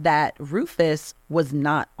establish that Rufus was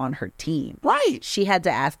not on her team. Right. She had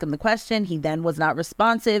to ask him the question. He then was not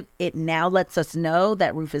responsive. It now lets us know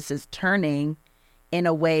that Rufus is turning in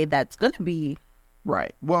a way that's going to be,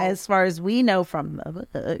 Right. Well, as far as we know from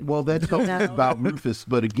the well, that tells us about Rufus,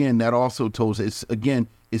 but again, that also tells us, again,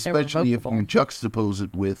 especially if you juxtapose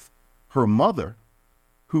it with her mother,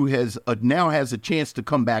 who has now has a chance to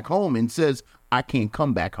come back home and says, "I can't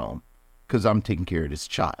come back home because I'm taking care of this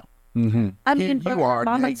child." I mean, Here but you are,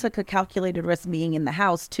 Mama now- took a calculated risk being in the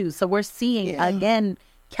house too. So we're seeing again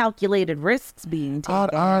calculated risks being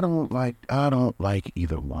taken. I don't like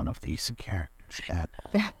either one of these characters at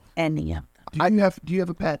all. Any of them. Do you have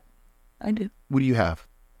a pet? I do. What do you have?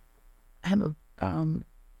 I have a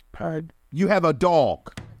pug. You have a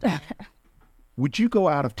dog. Would you go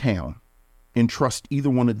out of town and trust either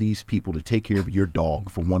one of these people to take care of your dog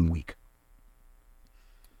for 1 week?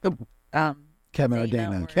 Kevin or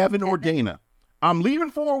Dana. Kevin or Dana? I'm leaving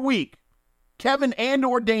for a week. Kevin and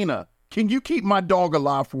or Dana, can you keep my dog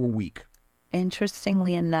alive for a week?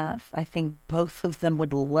 Interestingly enough, I think both of them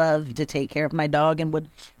would love to take care of my dog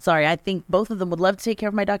I think both of them would love to take care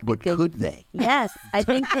of my dog. But could they? Yes, I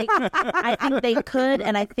think they could,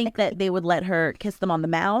 and I think that they would let her kiss them on the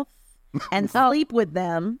mouth and sleep with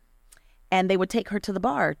them, and they would take her to the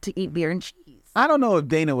bar to eat beer and cheese. I don't know if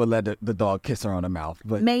Dana would let the dog kiss her on the mouth,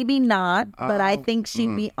 but Maybe not, but I think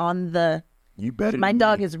she'd be on the. You better. My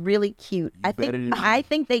dog is really cute. better than me. I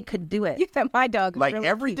think they could do it. You said my dog. is like really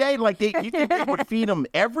every cute. day. Like you think they would feed him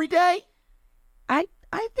every day? I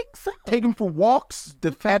think so. Take him for walks?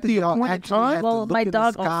 the fact that y'all appointed actually time? have Well, to my look in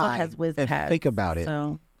dog the also sky has whiz and pads. think about it.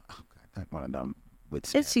 So Not one of them would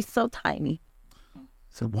say. she's so tiny.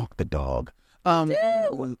 So walk the dog. Not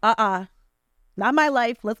my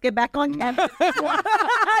life. Let's get back on campus.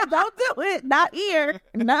 Don't do it. Not here.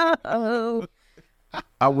 No.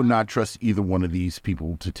 I would not trust either one of these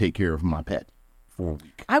people to take care of my pet for a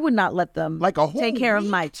week. I would not let them Like a whole take care of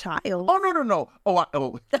week? my child. Oh no!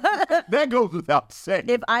 Oh, that goes without saying.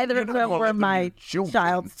 If either You're of not them gonna were let them my be children.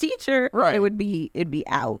 child's teacher, Right. it'd be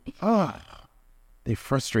out. They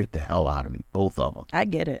frustrate the hell out of me, both of them. I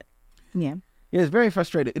get it. Yeah. Yeah, it's very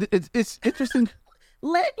frustrating. It's interesting.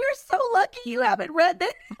 Len, you're so lucky you haven't read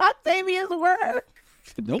that Octavia's work.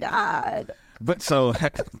 Nope. God. But so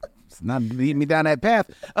it's not leading me down that path.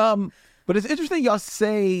 But it's interesting y'all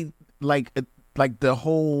say like the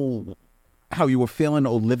whole how you were feeling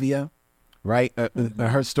Olivia, right?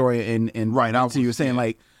 Her story and Right, I so you were saying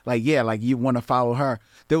like you want to follow her.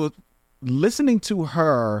 There was listening to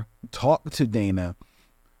her talk to Dana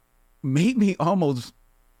made me almost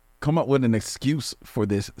come up with an excuse for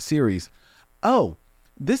this series. Oh,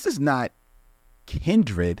 this is not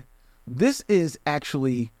Kindred. This is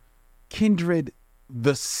actually Kindred,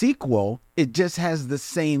 the sequel. It just has the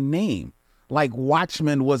same name. Like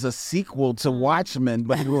Watchmen was a sequel to Watchmen,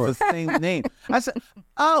 but it was the same name. I said,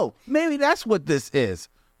 oh, maybe that's what this is.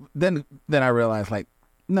 Then I realized, like,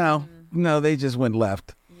 no, they just went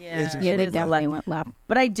left. Yeah, They definitely went left.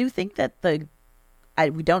 But I do think that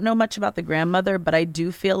we don't know much about the grandmother, but I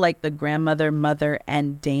do feel like the grandmother, mother,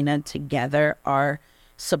 and Dana together are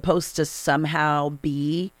supposed to somehow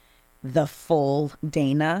be the full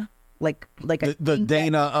Dana. Like The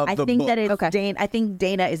Dana of I the think book. that it's Okay. Dana. I think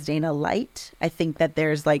Dana is Dana Light. I think that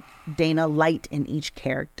there's like Dana Light in each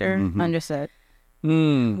character, Understood.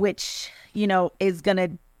 which is gonna.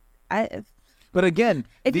 But again,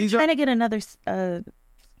 If you're these trying are to get another,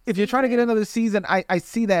 if you're trying to get another season, I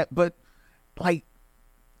see that, but like,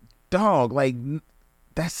 dog, like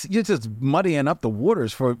that's you're just muddying up the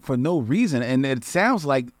waters for no reason, and it sounds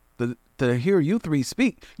like to hear you three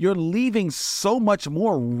speak, you're leaving so much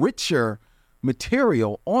more richer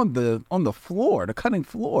material on the floor, the cutting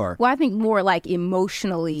floor. Well, I think more like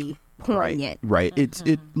emotionally poignant. Right. It's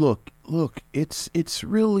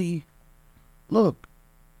really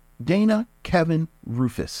Dana, Kevin,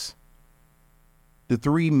 Rufus, the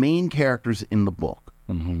 3 main characters in the book.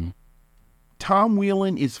 Tom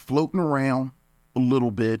Whelan is floating around a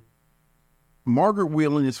little bit Margaret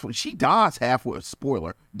Whelan she dies halfway.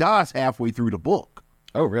 Spoiler, dies halfway through the book.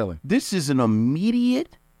 Oh, really? This is an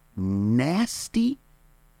immediate, nasty,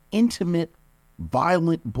 intimate,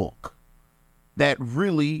 violent book that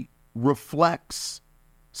really reflects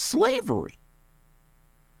slavery.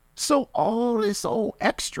 So all this old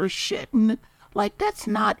extra shit, like, that's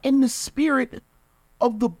not in the spirit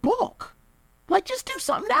of the book. Like, just do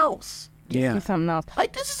something else. Yeah. Do something else.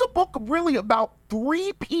 Like, this is a book really about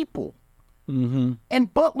 3 people. Mm-hmm.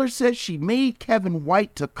 And Butler says she made Kevin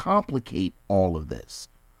White to complicate all of this.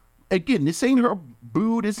 Again, this ain't her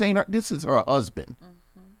boo. This is her husband.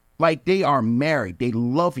 Like, they are married. They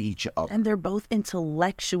love each other. And they're both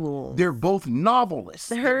intellectuals. They're both novelists.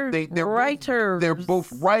 They're writers. They're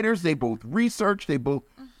both writers. They both research.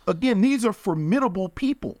 Again, these are formidable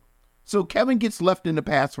people. So Kevin gets left in the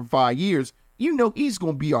past for 5 years. You know he's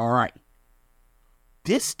going to be all right.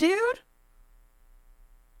 This dude?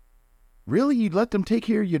 Really? You let them take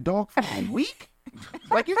care of your dog for a week?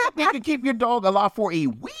 Like, you think they could keep your dog alive for a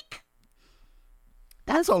week?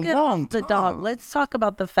 That's a long time. The dog. Let's talk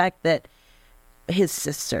about the fact that his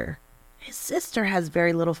sister has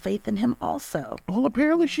very little faith in him also. Well,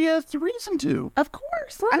 apparently she has the reason to. Of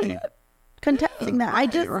course. Right. I'm not contesting that.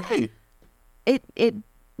 Right.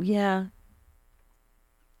 Yeah.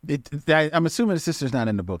 I'm assuming the sister's not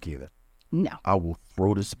in the book either. No. I will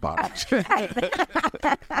throw this bottle.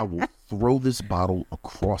 I will throw this bottle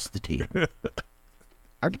across the table.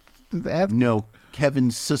 No,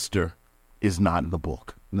 Kevin's sister is not in the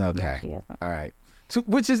book. Okay. Yeah. All right. So,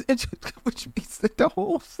 which means that the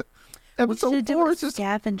whole episode We should do 4 a is just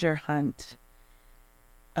scavenger hunt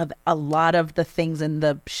of a lot of the things in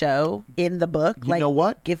the show, in the book. You know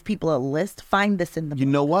what? Give people a list. Find this in the You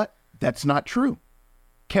book. know what? That's not true.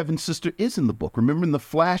 Kevin's sister is in the book. Remember in the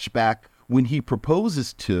flashback when he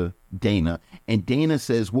proposes to Dana and Dana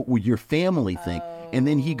says, "What would your family think?" And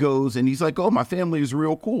then he goes and he's like, "Oh, my family is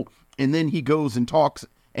real cool." And then he goes and talks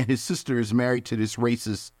and his sister is married to this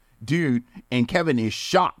racist dude and Kevin is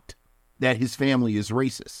shocked that his family is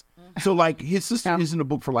racist. So, like, his sister is in the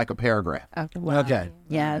book for like a paragraph. okay.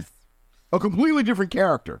 Yes. A completely different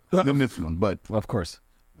character than this one, but Well, of course.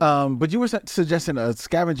 But you were suggesting a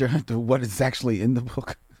scavenger hunt of what is actually in the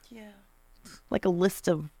book. Like a list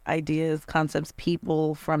of ideas, concepts,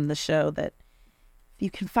 people from the show that if you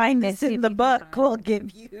can find this in the book, we'll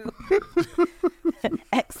give you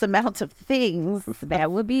X amount of things. That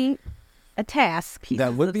would be a task.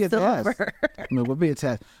 That would be a task. It would be a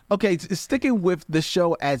task. Okay, sticking with the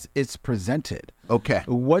show as it's presented. okay.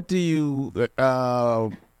 What are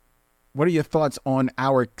your thoughts on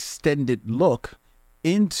our extended look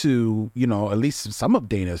into, at least some of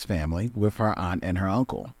Dana's family with her aunt and her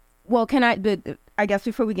uncle? Well, I guess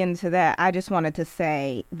before we get into that, I just wanted to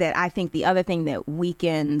say that I think the other thing that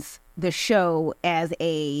weakens the show as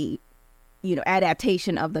a,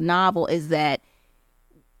 adaptation of the novel is that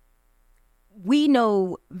we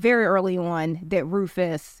know very early on that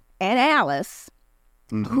Rufus and Alice,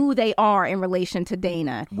 who they are in relation to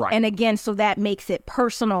Dana. Right. And again, so that makes it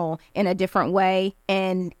personal in a different way.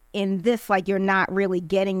 And in this, like, you're not really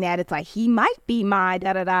getting that. It's like, he might be my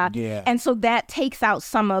da-da-da. Yeah. And so that takes out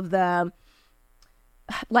some of the,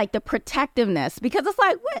 like, the protectiveness. Because it's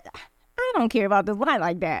like, what? I don't care about this line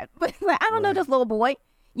like that. But like, I don't know this little boy.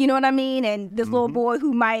 You know what I mean? And this little boy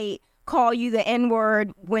who might call you the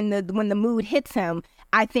N-word when the mood hits him.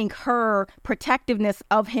 I think her protectiveness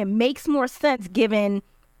of him makes more sense given,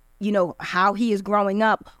 how he is growing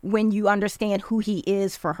up when you understand who he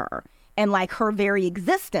is for her. And like her very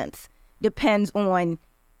existence depends on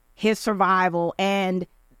his survival and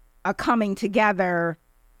a coming together,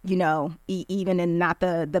 even in not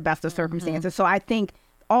the best of circumstances. So I think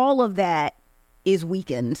all of that is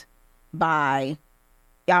weakened by,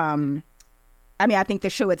 I think the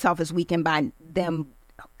show itself is weakened by them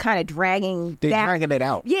kind of dragging it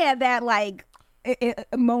out. Yeah, that like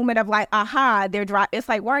a moment of like, aha, it's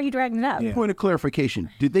like, why are you dragging it up? Yeah. Point of clarification.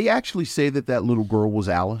 Did they actually say that little girl was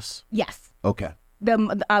Alice? Yes. Okay.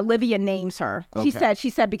 Olivia names her. Okay. She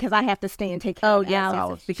said because I have to stay and take care of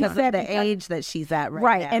Alice. Because of the age that she's at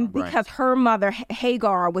right now. And because her mother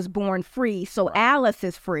Hagar was born free, so Alice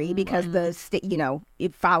is free because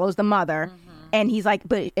it follows the mother. And he's like,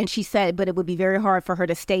 and she said, but it would be very hard for her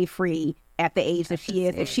to stay free at the age that she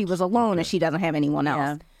is if she was alone and she doesn't have anyone else.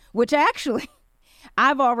 Yeah. Which actually,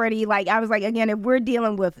 I've already I was like, again, if we're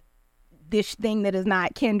dealing with this thing that is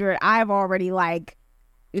not kindred, I've already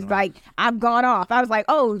it's like I've gone off. I was like,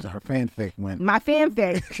 oh, Her fanfic went. my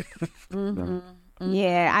fanfic.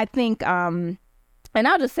 Yeah, I think, and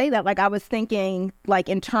I'll just say that, I was thinking,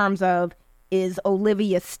 in terms of is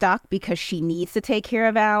Olivia stuck because she needs to take care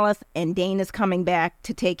of Alice, and Dana's coming back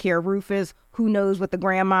to take care of Rufus? Who knows what the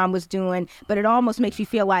grandmom was doing? But it almost makes you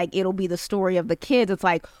feel like it'll be the story of the kids. It's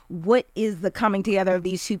like, what is the coming together of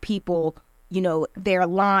these two people? You know, their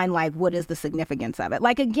line, like, what is the significance of it?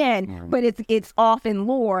 Like, again, but it's off in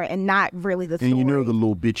lore and not really the story. And you know the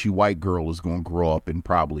little bitchy white girl is going to grow up and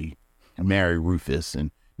probably marry Rufus,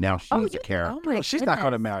 and now she's a character. Oh my She's not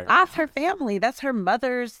going to marry. That's her family. That's her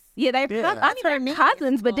mother's. Yeah, they're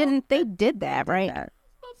cousins, but they did that, right?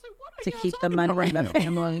 To keep the money in the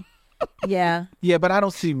family. Yeah. Yeah, but I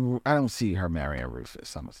don't see her marrying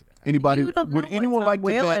Rufus. I'm gonna say that. Anybody? You don't know Would what anyone Tom like to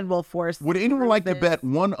Whalen bet? will force Would anyone like to Rufus bet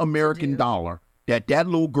 $1 American dollar that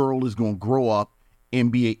little girl is going to grow up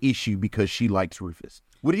and be an issue because she likes Rufus?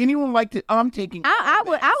 Would anyone like to? I'm taking. I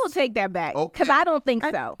will take that back because I don't think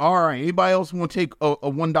so. All right. Anybody else want to take a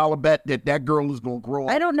 $1 bet that girl is going to grow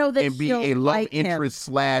up? I don't know that and be she'll a love like him. interest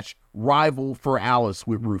 / rival for Alice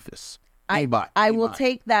with Rufus. Anybody? I will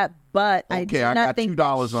take that, but I do Okay, I not got think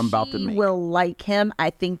 $2 I'm about to she make. will like him. I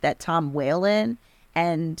think that Tom Whalen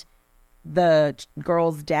and the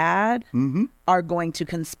girl's dad are going to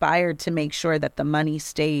conspire to make sure that the money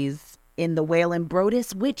stays in the Whalen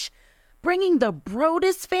Brodus, which bringing the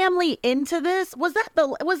Brodus family into this, was that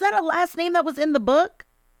a last name that was in the book?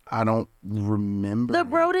 I don't remember. The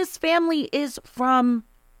Brodus family is from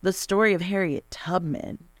the story of Harriet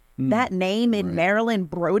Tubman. That name in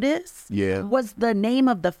Maryland, Brodus, was the name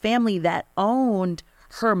of the family that owned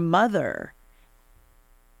her mother.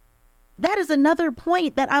 That is another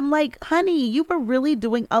point that I'm like, honey, you were really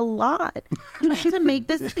doing a lot to make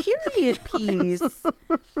this period piece.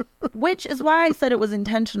 Which is why I said it was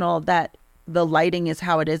intentional that the lighting is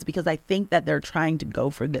how it is, because I think that they're trying to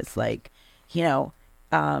go for this, like, you know,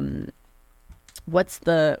 what's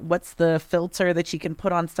the filter that you can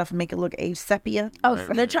put on stuff and make it look age sepia? Oh,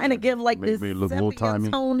 they're trying to give like Make this me look sepia old-timey.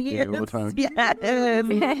 tone here. Yeah, old-timey.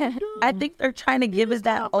 Yes. I think they're trying to give us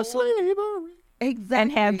that also. Exactly.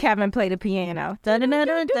 And have Kevin play the piano. Dun, dun, dun,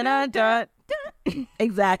 dun, dun, dun, dun.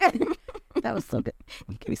 Exactly. That was so good.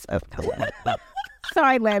 Give me some.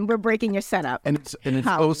 Sorry, Len, we're breaking your setup. And it's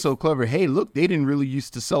oh so clever. Hey, look, they didn't really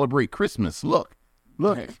used to celebrate Christmas. Look.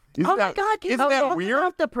 Isn't Oh my that, God! Isn't that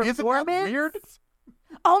weird? The Isn't performance. that weird?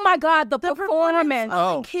 Oh my God, the performance.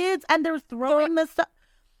 Of the kids, and they're throwing the stuff.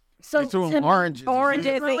 So Throwing to me, oranges.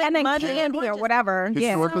 Oranges and then Money. candy or whatever. Yeah.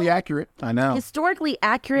 Historically accurate. I know. historically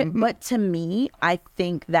accurate, but to me, I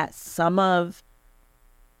think that some of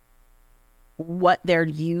what they're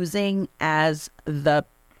using as the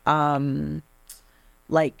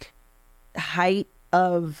like height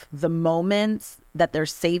of the moments that they're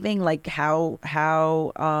saving, like how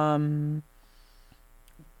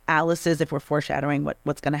Alice is, if we're foreshadowing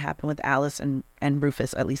what's going to happen with Alice and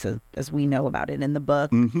Rufus, at least as we know about it in the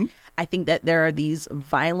book. I think that there are these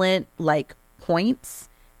violent like points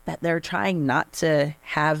that they're trying not to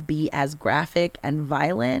have be as graphic and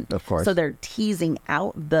violent. Of course. So they're teasing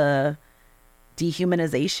out the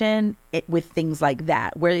dehumanization with things like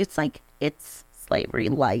that, where it's like, it's slavery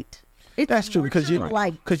light. That's true, because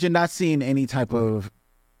you're not seeing any type of.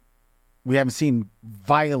 We haven't seen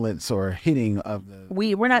violence or hitting of the.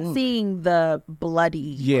 We're not seeing the bloody.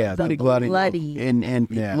 Yeah, the bloody. And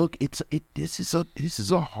Yeah. look, this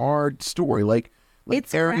is a hard story. Like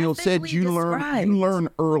It's Ariel said, graphically you described. learn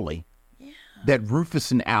early that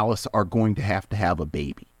Rufus and Alice are going to have a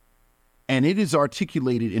baby. And it is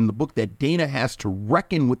articulated in the book that Dana has to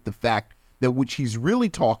reckon with the fact that what she's really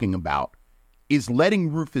talking about is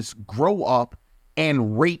letting Rufus grow up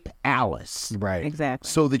and rape Alice. Right. Exactly.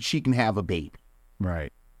 So that she can have a baby.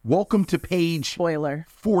 Right. Welcome to page Spoiler.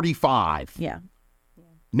 45. Yeah.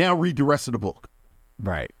 Now read the rest of the book.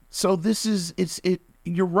 Right. So this is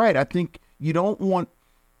you're right. I think you don't want,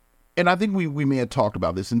 and I think we may have talked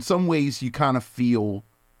about this. In some ways you kind of feel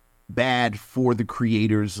bad for the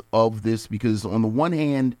creators of this, because on the one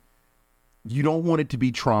hand, you don't want it to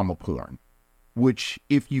be trauma porn, which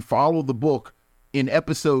if you follow the book, in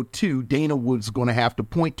episode 2, Dana was going to have to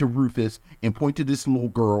point to Rufus and point to this little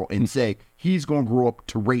girl and say, he's going to grow up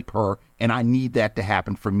to rape her, and I need that to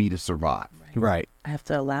happen for me to survive. Right. I have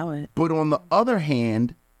to allow it. But on the other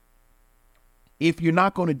hand, if you're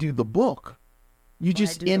not going to do the book, you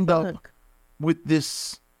just end up with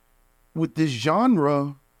this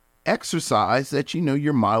genre exercise that,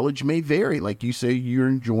 your mileage may vary. Like you say, you're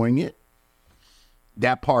enjoying it.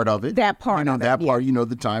 That part of it. That part of it, that part,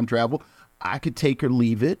 the time travel. I could take or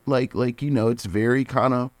leave it. Like it's very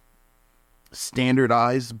kind of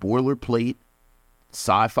standardized boilerplate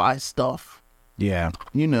sci-fi stuff. Yeah.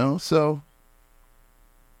 So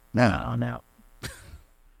no.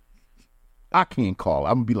 I can't call.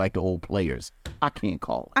 I'm gonna be like the old players. I can't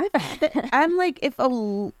call. I'm like,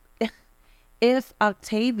 if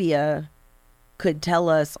Octavia could tell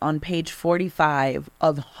us on page 45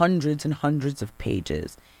 of hundreds and hundreds of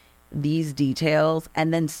pages these details,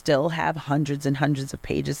 and then still have hundreds and hundreds of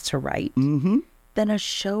pages to write, then a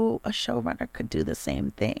showrunner could do the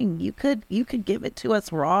same thing. You could give it to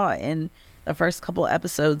us raw in the first couple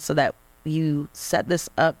episodes so that you set this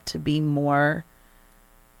up to be more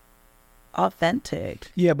authentic.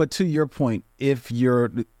 Yeah, but to your point, if you're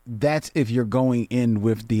going in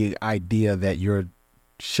with the idea that you're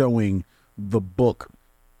showing the book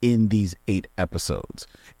in these 8 episodes,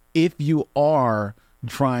 if you are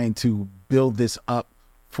trying to build this up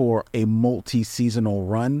for a multi-seasonal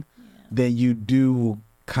run, then you do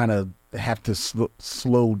kind of have to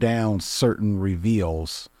slow down certain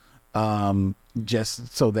reveals,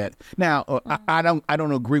 just so that now I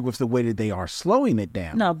don't agree with the way that they are slowing it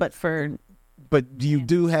down. No, but you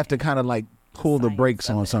do have to kind of like pull the brakes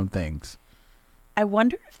on some things. I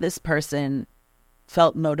wonder if this person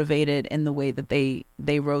felt motivated in the way that they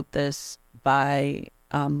wrote this by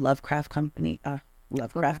Lovecraft Country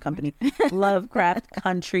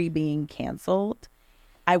being canceled.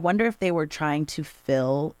 I wonder if they were trying to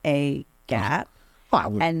fill a gap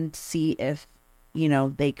and see if,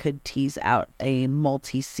 they could tease out a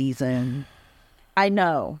multi-season. I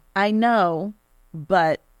know,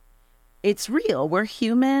 but it's real. We're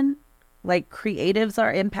human. Like, creatives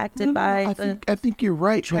are impacted by I think you're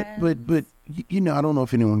right, but I don't know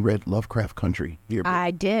if anyone read Lovecraft Country here.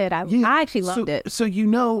 I did. I actually loved it. So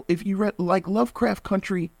if you read, like, Lovecraft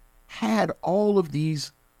Country had all of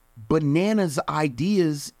these bananas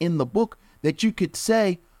ideas in the book that you could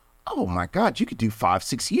say, oh my God, you could do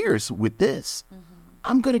 5-6 years with this.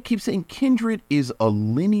 I'm going to keep saying Kindred is a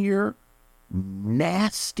linear,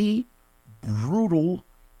 nasty, brutal,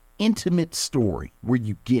 intimate story where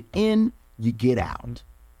you get in, you get out.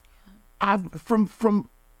 From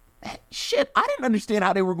shit, I didn't understand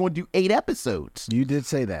how they were going to do 8 episodes. You did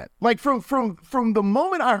say that. Like from the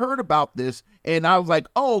moment I heard about this, and I was like,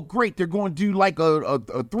 oh great, they're going to do like a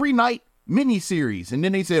 3-night miniseries, and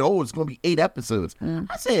then they said, oh, it's going to be 8 episodes.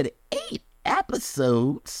 I said, 8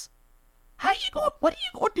 episodes? What are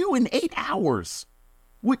you going to do in 8 hours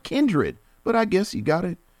with Kindred? But I guess you got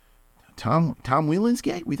it. Tom Whelan's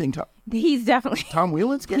gay? We think he's definitely Tom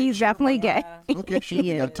Whelan's gay? He's definitely gay. Okay,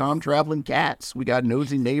 we got Tom Traveling Cats. We got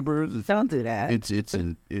Nosy Neighbors. Don't do that. It's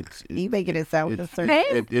you making it sound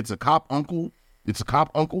it's a cop uncle. It's a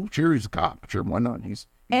cop uncle. Sure, he's a cop. Sure, why not? He's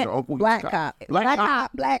an uncle. Black cop.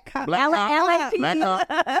 Black cop.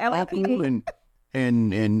 LAPD.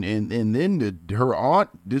 And then her aunt.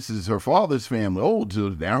 This is her father's family. Oh, so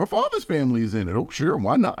now her father's family is in it. Oh, sure,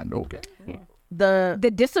 why not? Okay. Yeah.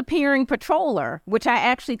 The disappearing patroller, which I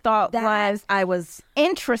actually thought was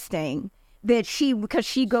interesting, because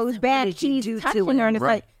she goes back, she's touching her, and it's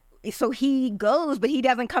like, so he goes, but he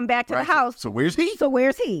doesn't come back to the house. So where's he?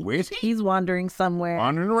 He's wandering somewhere.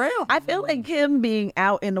 Wandering around. I feel like him being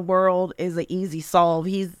out in the world is an easy solve.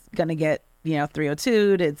 He's gonna get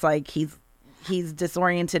 302'd. It's like he's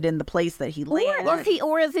disoriented in the place that he lands.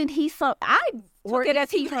 Took it as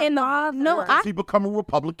he's in the Does he become a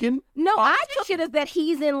Republican? No, I took it as that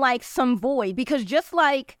he's in like some void, because just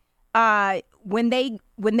like when they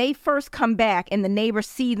first come back and the neighbors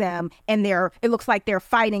see them and it looks like they're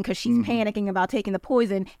fighting because she's panicking about taking the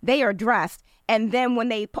poison, they are dressed. And then when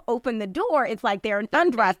they open the door, it's like they're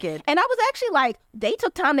undressed. And I was actually like, they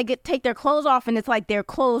took time to take their clothes off, and it's like their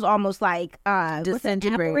clothes almost like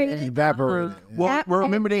disintegrated, evaporated. Well,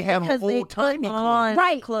 remember they have old-timey clothes.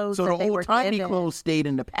 Right. Clothes so the old-timey clothes stayed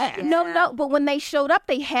in the past. Yeah. No, but when they showed up,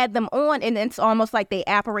 they had them on, and it's almost like they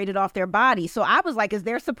apparated off their body. So I was like, is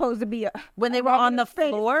there supposed to be when they were on the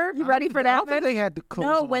floor? You ready for that? I think they had the clothes.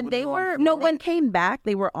 No, when they were when came back,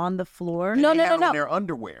 they were on the floor. No. Their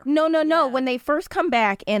underwear. No. Yeah. When they first come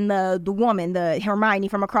back, and the woman, the Hermione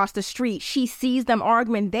from across the street, she sees them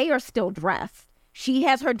arguing. They are still dressed. She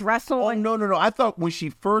has her dress on. Oh, no. I thought when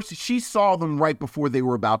she saw them right before they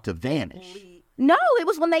were about to vanish. No, it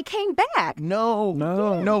was when they came back.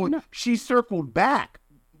 No. She circled back.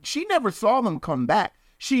 She never saw them come back.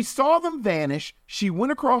 She saw them vanish. She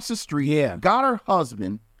went across the street, got her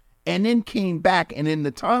husband, and then came back. And in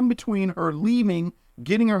the time between her leaving,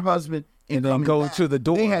 getting her husband, and then going to the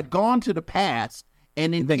door, they had gone to the past,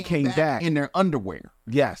 and then came back in their underwear.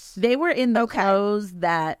 Yes, they were in the clothes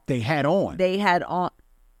that they had on.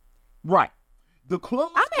 Right. The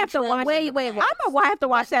clothes. I'm gonna have to watch. Wait. I'm gonna have to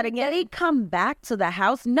watch that again. They come back to the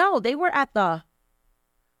house. No, they were at the.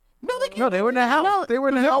 No, they were in the house. No, they were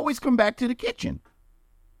in the house. Always come back to the kitchen.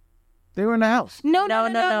 They were in the house.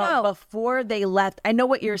 No. Before they left, I know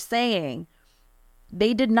what you're saying.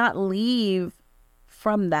 They did not leave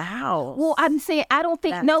from the house. Well, I'm saying I don't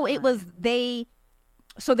think. It was they.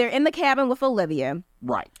 So they're in the cabin with Olivia.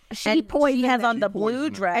 Right. She has on the blue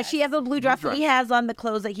dress. And she has a blue dress. He has on the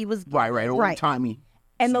clothes that he was. Right. Old timey.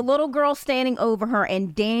 And the little girl standing over her,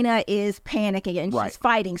 and Dana is panicking and she's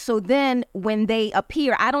fighting. So then when they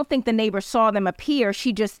appear, I don't think the neighbor saw them appear.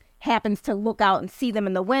 She just happens to look out and see them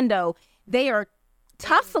in the window. They are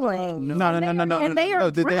tussling. No. And they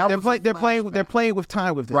are They're playing with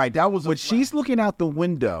time with this. Right. That was when she's looking out the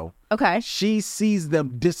window. okay. She sees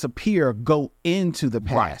them disappear, go into the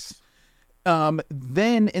past.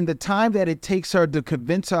 Then in the time that it takes her to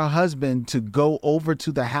convince her husband to go over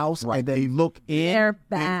to the house and they look in, They're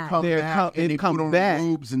back. and they put on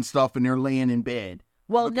robes and stuff, and they're laying in bed.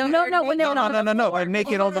 Well, no. They're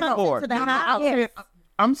naked on the floor.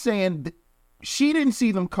 I'm saying she didn't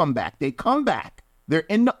see them come back. They come back. They're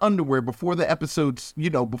in the underwear before the episodes,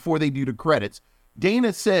 before they do the credits.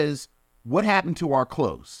 Dana says, "What happened to our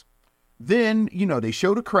clothes?" Then, they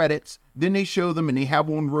show the credits. Then they show them and they have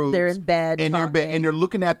on robes. They're in bed. And they're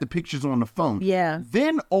looking at the pictures on the phone. Yeah.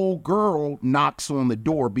 Then old girl knocks on the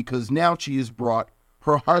door because now she has brought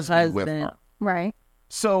her husband with her. Right.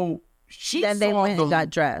 So she Then they saw went them and got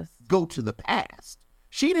dressed. go to the past.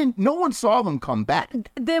 No one saw them come back.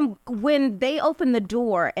 Then when they open the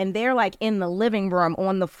door and they're like in the living room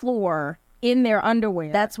on the floor in their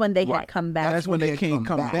underwear. That's when they had come back. That's when they came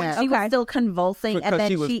back. She was still convulsing, Because and then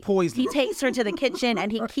she was poisoned. he takes her to the kitchen,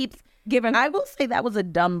 and he keeps giving. I will say that was a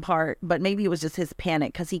dumb part, but maybe it was just his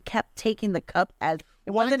panic because he kept taking the cup as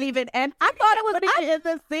it wasn't even. And I thought it was putting it in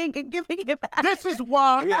the sink and giving it back. This is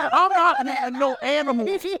why I'm not no animal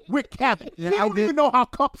with Kevin. Yeah, I don't even know how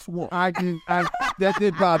cups work. That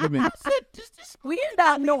did bother me. We're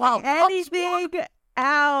not know how anything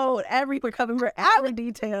out. We're coming for every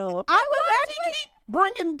detail. I was actually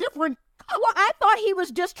bringing different. Well, I thought he was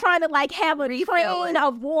just trying to have a train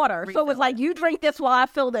of water. So it was like, you drink this while I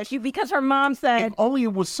fill this. Because her mom said, If only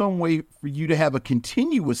it was some way for you to have a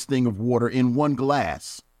continuous thing of water in one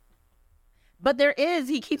glass. But there is.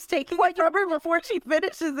 He keeps taking it from her before she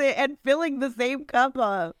finishes it and filling the same cup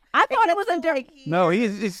up. I thought it was a different. No,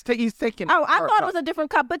 he's taking. Oh, I thought it was a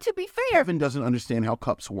different cup. But to be fair, Kevin doesn't understand how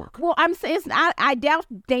cups work. well, I'm saying I doubt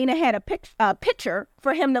Dana had a pitcher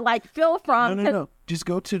for him to fill from. No. Just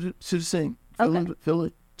go to the sink. Fill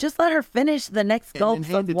it. Just let her finish the next then gulp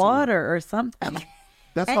hand of it to water or something.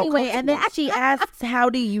 That's Anyway, how and then she asks, "How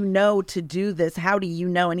do you know to do this? How do you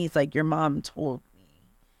know?" And he's like, "Your mom told me."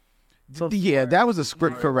 Yeah, that was a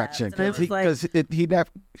script correction And I was like-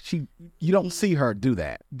 because you don't see her do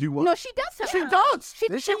that. Do what? No, she does. She does. She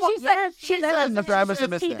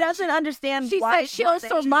said He doesn't understand. She why said she'll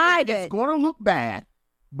survive It's it. going to look bad,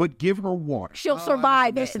 but give her water. She'll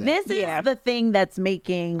survive it. This is the thing that's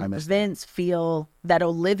making Vince feel that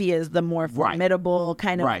Olivia is the more formidable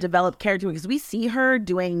kind of developed character, because we see her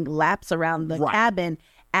doing laps around the cabin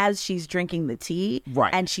as she's drinking the tea,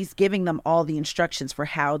 and she's giving them all the instructions for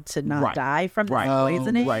how to not die from this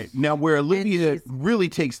poisoning. Right. Now, where Olivia really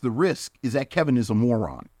takes the risk is that Kevin is a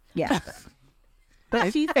moron. Yeah.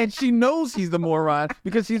 But she knows he's the moron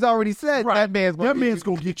because she's already said that man's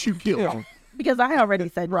going to get you killed. Because I already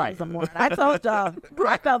said she was a moron. I told y'all.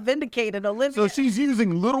 I felt vindicated, Olivia. So she's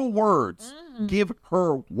using little words. Give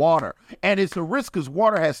her water. And it's a risk because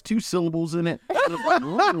water has 2 syllables in it.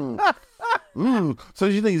 So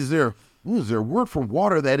she thinks, is there a word for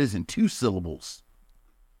water that isn't 2 syllables?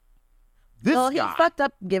 This he guy. fucked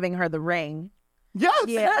up giving her the ring. Yes.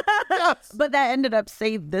 Yeah. Yes. But that ended up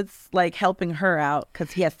helping her out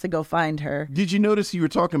because he has to go find her. Did you notice you were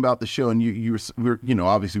talking about the show and you were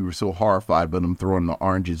obviously we were so horrified by them throwing the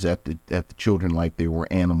oranges at the children like they were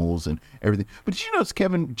animals and everything. But did you notice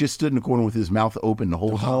Kevin just stood in the corner with his mouth open the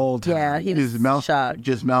whole time? Yeah, he was his mouth shocked.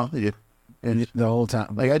 just mouth and the whole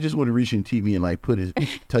time. Like I just want to reach in TV and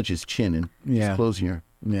touch his chin and just close your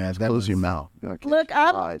your mouth. Look,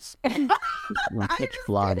 I'm Flies. Catch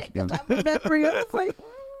flies.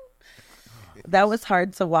 That was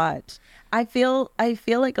hard to watch. I feel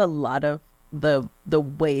like a lot of the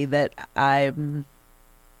way that I'm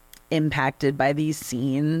impacted by these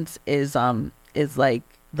scenes is like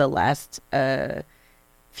the last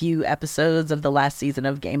few episodes of the last season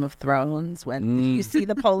of Game of Thrones when you see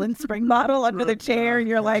the Poland Spring bottle under the chair and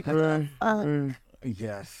you're like,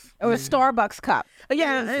 yes. or a Starbucks cup.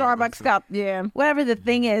 Yeah, Starbucks cup. Yeah. whatever the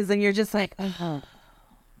thing is, and you're just like,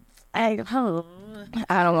 I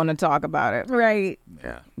don't want to talk about it. right.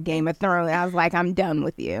 Yeah. Game of Thrones. I was like, I'm done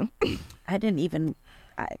with you. I didn't even.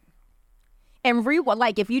 And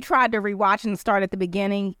if you tried to rewatch and start at the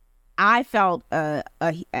beginning, I felt a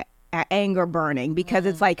anger burning because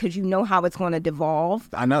it's like, because you know how it's going to devolve.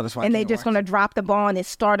 I know, that's why. And they're just going to drop the ball, and it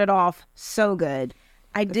started off so good.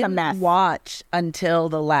 I didn't watch until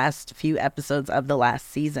the last few episodes of the last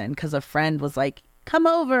season because a friend was like, come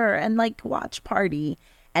over and like watch party.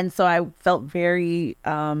 And so I felt very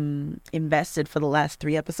invested for the last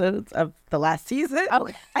 3 episodes of the last season. Oh.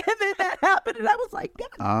 And then that happened, and I was like, God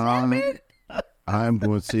damn it. I'm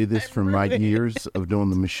going to say this from my years of doing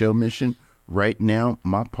the Michelle Mission. Right now,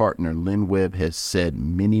 my partner, Lynn Webb, has said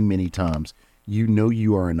many, many times, you know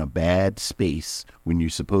you are in a bad space when you're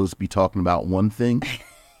supposed to be talking about one thing.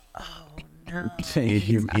 Oh, no. And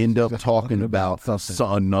you end up talking about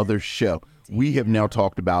another show. We have now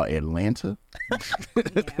talked about Atlanta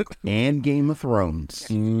and Game of Thrones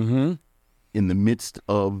in the midst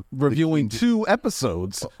of reviewing 2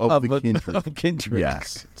 episodes of Kindred.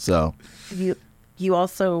 Yes. So you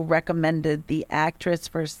also recommended the actress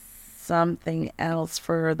for something else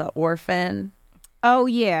for The Orphan. Oh,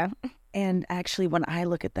 yeah. And actually, when I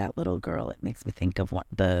look at that little girl, it makes me think of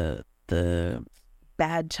the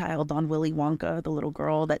bad child on Willy Wonka, the little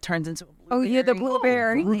girl that turns into a blueberry. Oh, yeah, the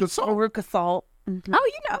blueberry. Veruca Salt. Mm-hmm.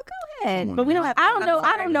 Oh, go ahead. But we don't have. I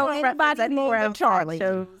don't know anybody named Charlie.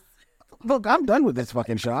 Look, I'm done with this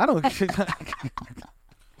fucking show. I don't.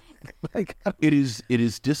 It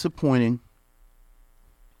is disappointing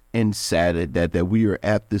and sad that we are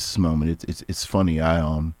at this moment. It's funny.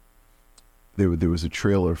 There was a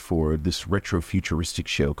trailer for this retro futuristic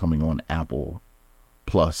show coming on Apple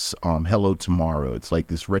Plus. Hello Tomorrow. It's like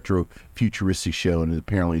this retro futuristic show, and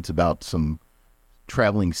apparently it's about some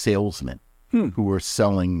traveling salesmen who are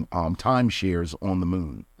selling timeshares on the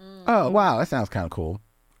moon. Oh wow, that sounds kind of cool.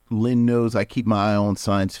 Lynn knows I keep my eye on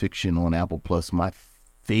science fiction on Apple Plus. My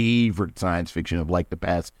favorite science fiction of like the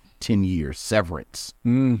past 10 years, Severance.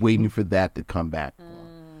 Waiting for that to come back.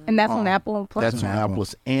 And that's on Apple Plus? That's on Apple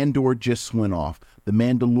Plus. Andor just went off. The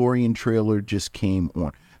Mandalorian trailer just came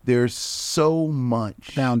on. There's so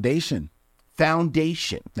much. Foundation.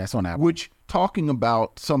 That's on Apple. Which, talking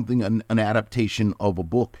about something, an adaptation of a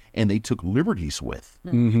book, and they took liberties with.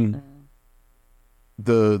 Mm-hmm.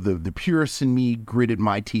 The purist in me gritted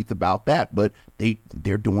my teeth about that, but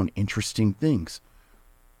they're doing interesting things.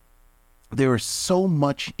 There is so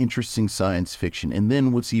much interesting science fiction, and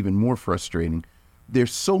then what's even more frustrating,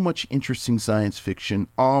 there's so much interesting science fiction.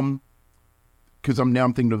 Because I'm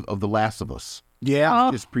thinking of The Last of Us. Yeah,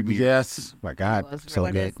 just premiered. Yes, my God,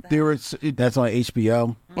 so good. That's on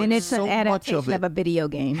HBO, and it's an adaptation of a video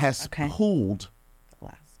game. Has pulled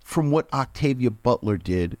from what Octavia Butler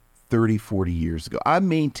did 30, 40 years ago. I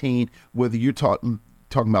maintain, whether you're talking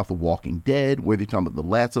about The Walking Dead, whether you're talking about The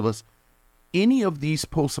Last of Us, any of these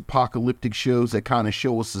post-apocalyptic shows that kind of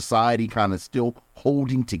show a society kind of still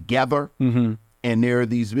holding together, and there are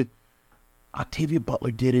these. Octavia Butler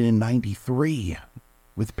did it in '93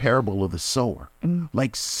 with Parable of the Sower.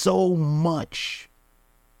 Like, so much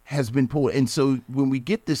has been pulled, and so when we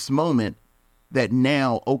get this moment that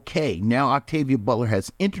now Octavia Butler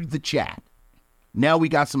has entered the chat. Now we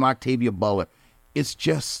got some Octavia Butler. It's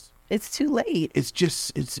too late. It's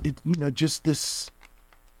just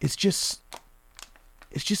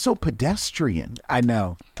so pedestrian. I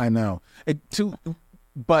know.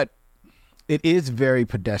 But it is very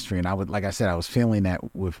pedestrian. I was feeling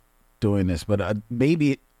that with doing this, but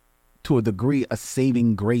maybe to a degree, a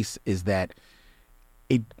saving grace is that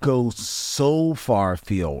it goes so far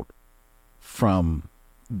afield from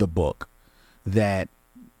the book that,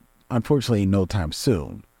 unfortunately, no time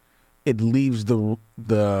soon, it leaves the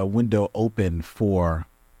window open for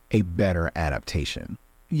a better adaptation.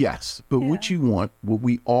 Yes, but what you want, what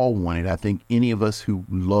we all wanted, I think any of us who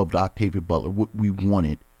loved Octavia Butler, what we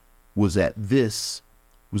wanted was that this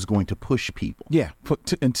was going to push people. Yeah,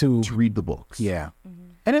 to read the books. Yeah.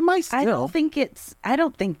 And it might still. I don't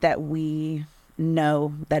think that we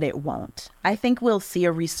know that it won't. I think we'll see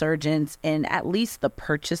a resurgence in at least the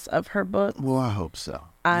purchase of her book. Well, I hope so.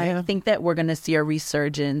 I think that we're going to see a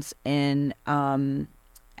resurgence in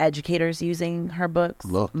educators using her books.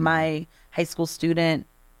 My high school student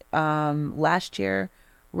last year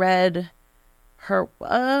read her,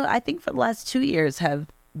 I think for the last 2 years have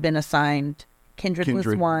been assigned. Kindred was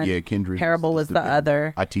one. Yeah, Kindred. Parable was the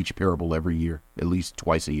other. I teach Parable every year, at least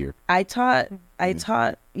twice a year. I taught,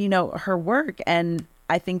 her work, and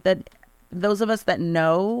I think that those of us that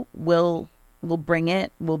know will bring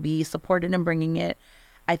it, will be supported in bringing it.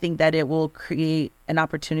 I think that it will create an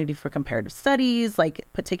opportunity for comparative studies, like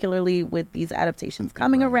particularly with these adaptations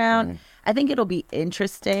coming around. Right. I think it'll be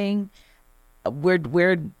interesting.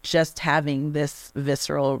 We're just having this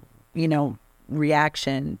visceral,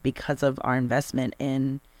 reaction because of our investment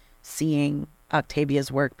in seeing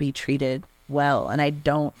Octavia's work be treated well. And I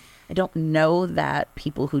don't know that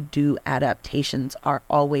people who do adaptations are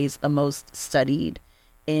always the most studied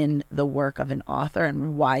in the work of an author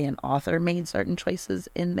and why an author made certain choices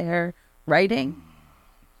in their writing,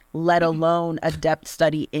 let alone a depth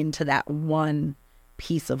study into that one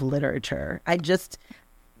piece of literature.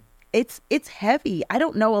 It's heavy. I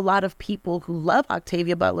don't know a lot of people who love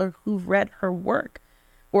Octavia Butler who've read her work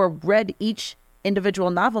or read each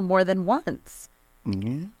individual novel more than once.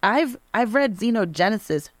 Yeah. I've read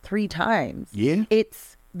Xenogenesis 3 times. Yeah.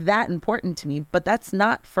 It's that important to me, but that's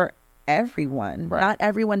not for everyone. Right. Not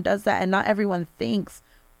everyone does that, and not everyone thinks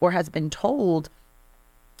or has been told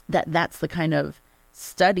that that's the kind of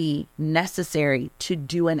study necessary to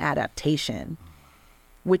do an adaptation,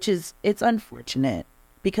 which is, it's unfortunate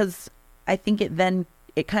because I think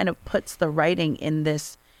it kind of puts the writing in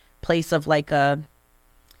this place of like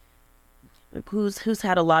who's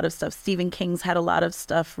had a lot of stuff. Stephen King's had a lot of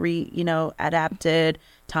stuff adapted.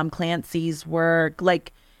 Tom Clancy's work,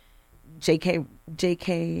 like J.K.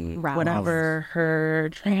 Rowling. whatever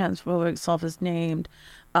her transphobic self is named.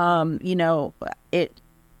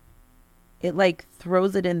 It like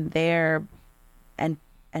throws it in there, and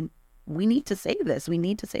we need to say this. We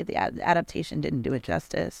need to say the adaptation didn't do it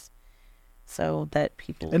justice, so that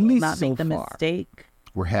people At will least not so make the far. mistake.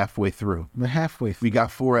 We're halfway through. We're halfway through. We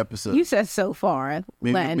got 4 episodes. You said so far,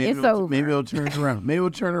 Len. It's over. Maybe it'll turn around. Maybe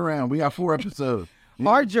it'll turn around. We got 4 episodes.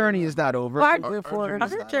 Our journey is not over.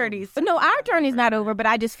 Other journeys. No, our journey's not over, but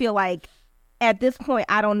I just feel like at this point,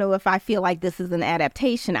 I don't know if I feel like this is an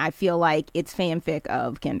adaptation. I feel like it's fanfic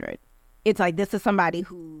of Kindred. It's like this is somebody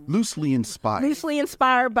who Loosely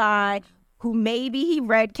inspired by, who maybe he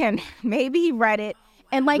read it.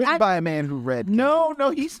 And like, Written by a man who read. No,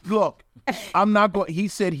 look, I'm not going. He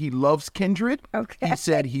said he loves Kindred. Okay. He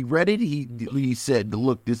said he read it. He said,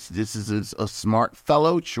 look, this is a smart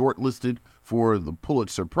fellow, shortlisted for the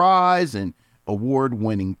Pulitzer Prize and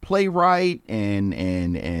award-winning playwright, and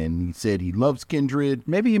he said he loves Kindred.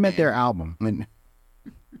 Maybe he meant their album. And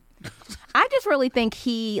I just really think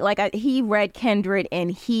he read Kindred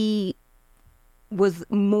and he was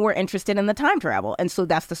more interested in the time travel. And so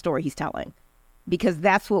that's the story he's telling, because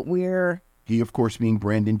that's what he, of course, being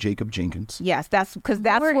Brandon Jacob Jenkins. Yes, that's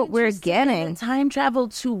what we're getting. Time travel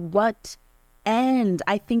to what end?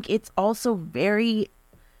 I think it's also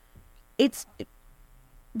it's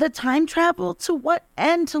the time travel to what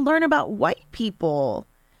end? To learn about white people.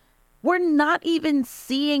 We're not even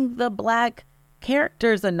seeing the Black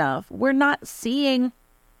characters enough. We're not seeing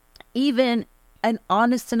even an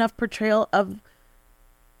honest enough portrayal of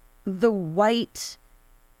the white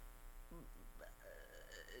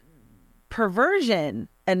perversion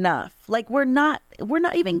enough. Like we're not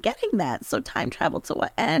even getting that. So time travel to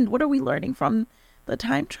what end? What are we learning from the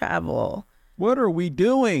time travel? What are we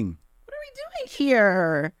doing? What are we doing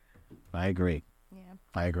here? I agree. Yeah.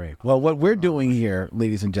 I agree. Well, what we're doing here,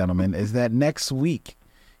 ladies and gentlemen, is that next week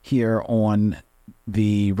here on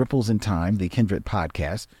the Ripples in Time, the Kindred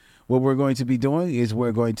podcast, what we're going to be doing is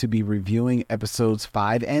we're going to be reviewing episodes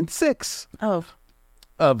 5 and 6 of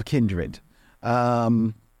Kindred.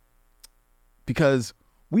 Because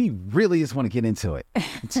we really just want to get into it.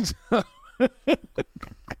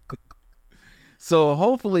 So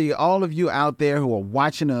hopefully all of you out there who are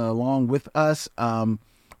watching along with us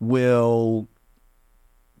will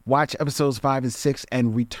watch episodes 5 and 6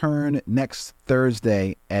 and return next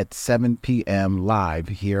Thursday at 7 p.m. live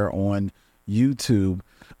here on YouTube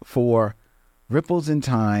for Ripples in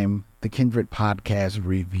Time, the Kindred podcast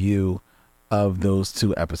review of those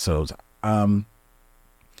 2 episodes.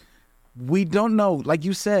 We don't know. Like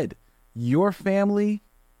you said, your family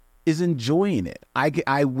is enjoying it.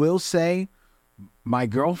 I will say my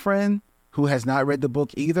girlfriend, who has not read the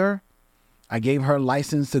book either, I gave her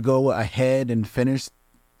license to go ahead and finish.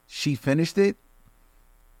 She finished it.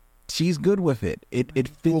 She's good with it. It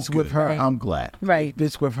fits with her. I'm glad. Right. It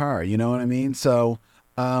fits with her. You know what I mean? So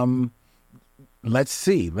let's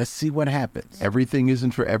see. Let's see what happens. Everything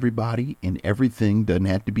isn't for everybody, and everything doesn't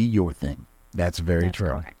have to be your thing. That's very true.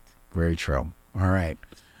 Correct. Very true. All right.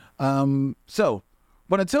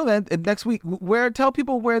 But until then, next week, tell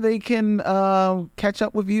people where they can catch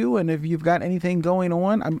up with you, and if you've got anything going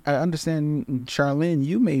on. I understand, Charlene,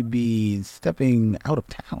 you may be stepping out of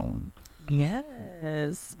town.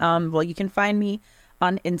 Yes. Well, you can find me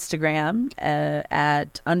on Instagram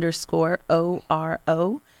at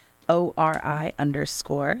 _OROORI_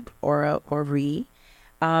 Ori.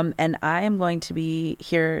 And I am going to be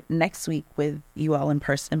here next week with you all in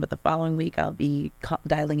person, but the following week I'll be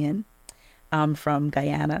dialing in from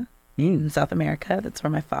Guyana in South America. That's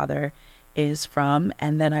where my father is from.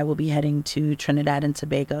 And then I will be heading to Trinidad and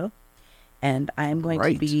Tobago. And I'm going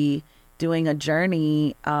to be doing a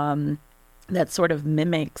journey that sort of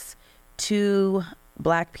mimics two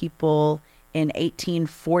Black people in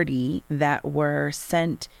 1840 that were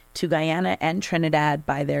sent to Guyana and Trinidad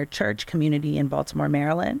by their church community in Baltimore,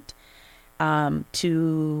 Maryland,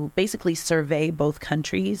 to basically survey both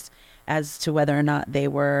countries as to whether or not they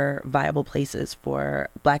were viable places for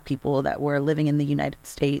Black people that were living in the United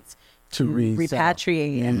States to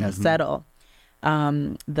repatriate and settle.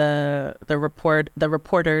 The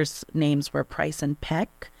reporters' names were Price and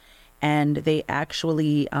Peck, and they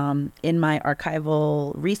actually, in my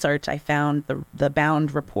archival research, I found the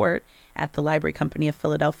bound report at the Library Company of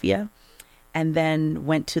Philadelphia, and then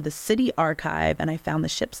went to the city archive, and I found the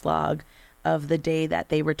ship's log of the day that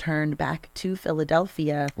they returned back to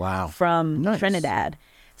Philadelphia from Trinidad.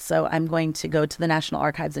 So I'm going to go to the National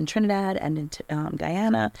Archives in Trinidad and into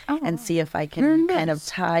Guyana and see if I can kind of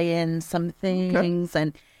tie in some things.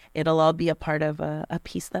 And it'll all be a part of a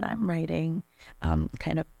piece that I'm writing,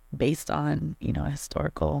 kind of based on, a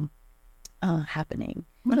historical happening.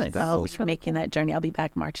 Nice. So I'll be making that journey. I'll be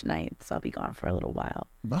back March 9th, so I'll be gone for a little while.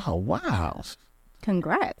 Oh, wow.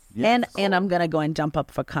 Congrats. Yes. And I'm going to go and jump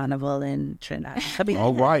up for Carnival in Trinidad.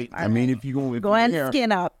 All right. I mean, if you go and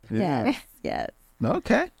skin up. Yes.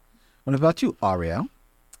 Okay. What about you, Ariel?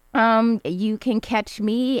 You can catch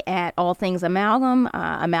me at All Things Amalgam,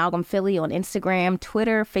 Amalgam Philly on Instagram,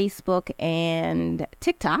 Twitter, Facebook, and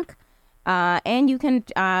TikTok. And you can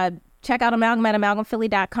check out Amalgam at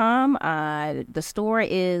amalgamphilly.com. The store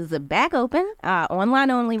is back open,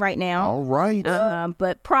 online only right now. All right.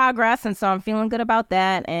 But progress, and so I'm feeling good about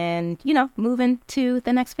that. And, moving to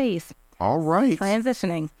the next phase. All right.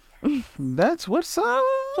 Transitioning. That's what's up.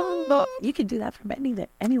 You can do that from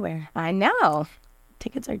anywhere. I know.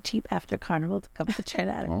 Tickets are cheap after Carnival to come to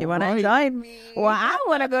Trinidad. If you want to join me? Well, I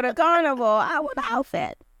want to go to Carnival. I want an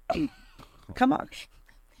outfit. Come on.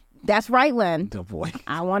 That's right, Lynn. Oh, boy.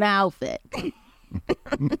 I want an outfit.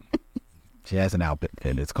 She has an outfit,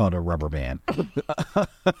 and it's called a rubber band.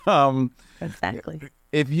 Exactly.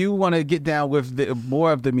 If you want to get down with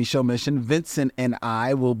more of the Micheaux Mission, Vincent and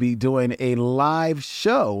I will be doing a live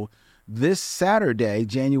show this Saturday,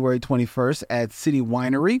 January 21st at City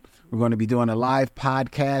Winery. We're going to be doing a live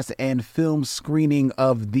podcast and film screening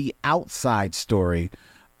of The Outside Story,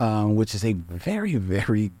 which is a very,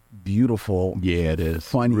 very beautiful, it is,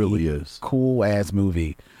 funny, it really is, cool-ass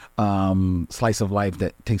movie. Slice of life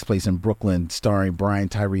that takes place in Brooklyn, starring Brian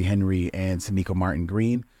Tyree Henry and Sonequa Martin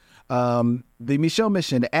Green. The Micheaux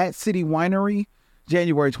Mission at City Winery,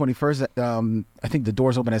 January 21st. I think the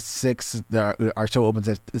doors open at 6. Our show opens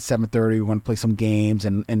at 7:30. We're going to play some games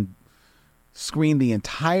and screen the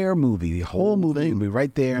entire movie. The whole movie will be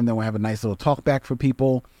right there, and then we'll have a nice little talk back for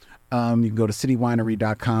people. You can go to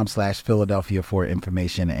citywinery.com/Philadelphia for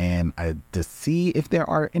information and to see if there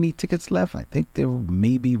are any tickets left. I think there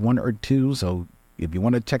may be 1 or 2. So if you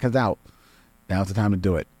want to check us out, now's the time to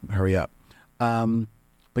do it. Hurry up.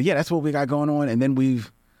 But yeah, that's what we got going on. And then we've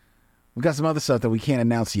got some other stuff that we can't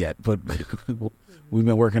announce yet, but we've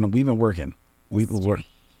been working. We've been working.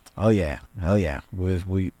 Oh yeah.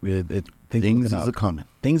 Things are coming.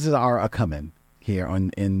 Things are a coming here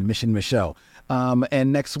in Mission Micheaux.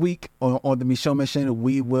 And next week on the Micheaux Mission,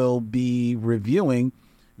 we will be reviewing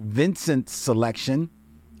Vincent's selection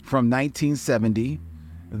from 1970,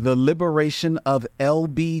 The Liberation of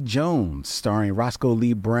L.B. Jones, starring Roscoe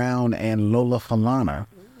Lee Brown and Lola Falana.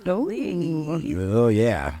 Oh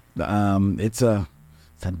yeah. It's a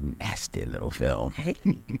nasty little film.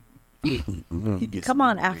 Come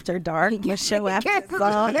on, After Dark. Micheaux After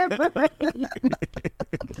Dark.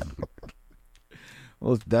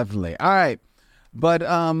 Most definitely. All right. But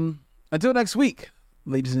until next week,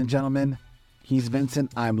 ladies and gentlemen, he's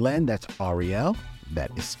Vincent. I'm Len. That's Ariel. That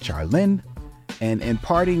is Charlene. And in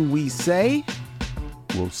parting, we say,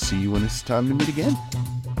 we'll see you when it's time to meet again.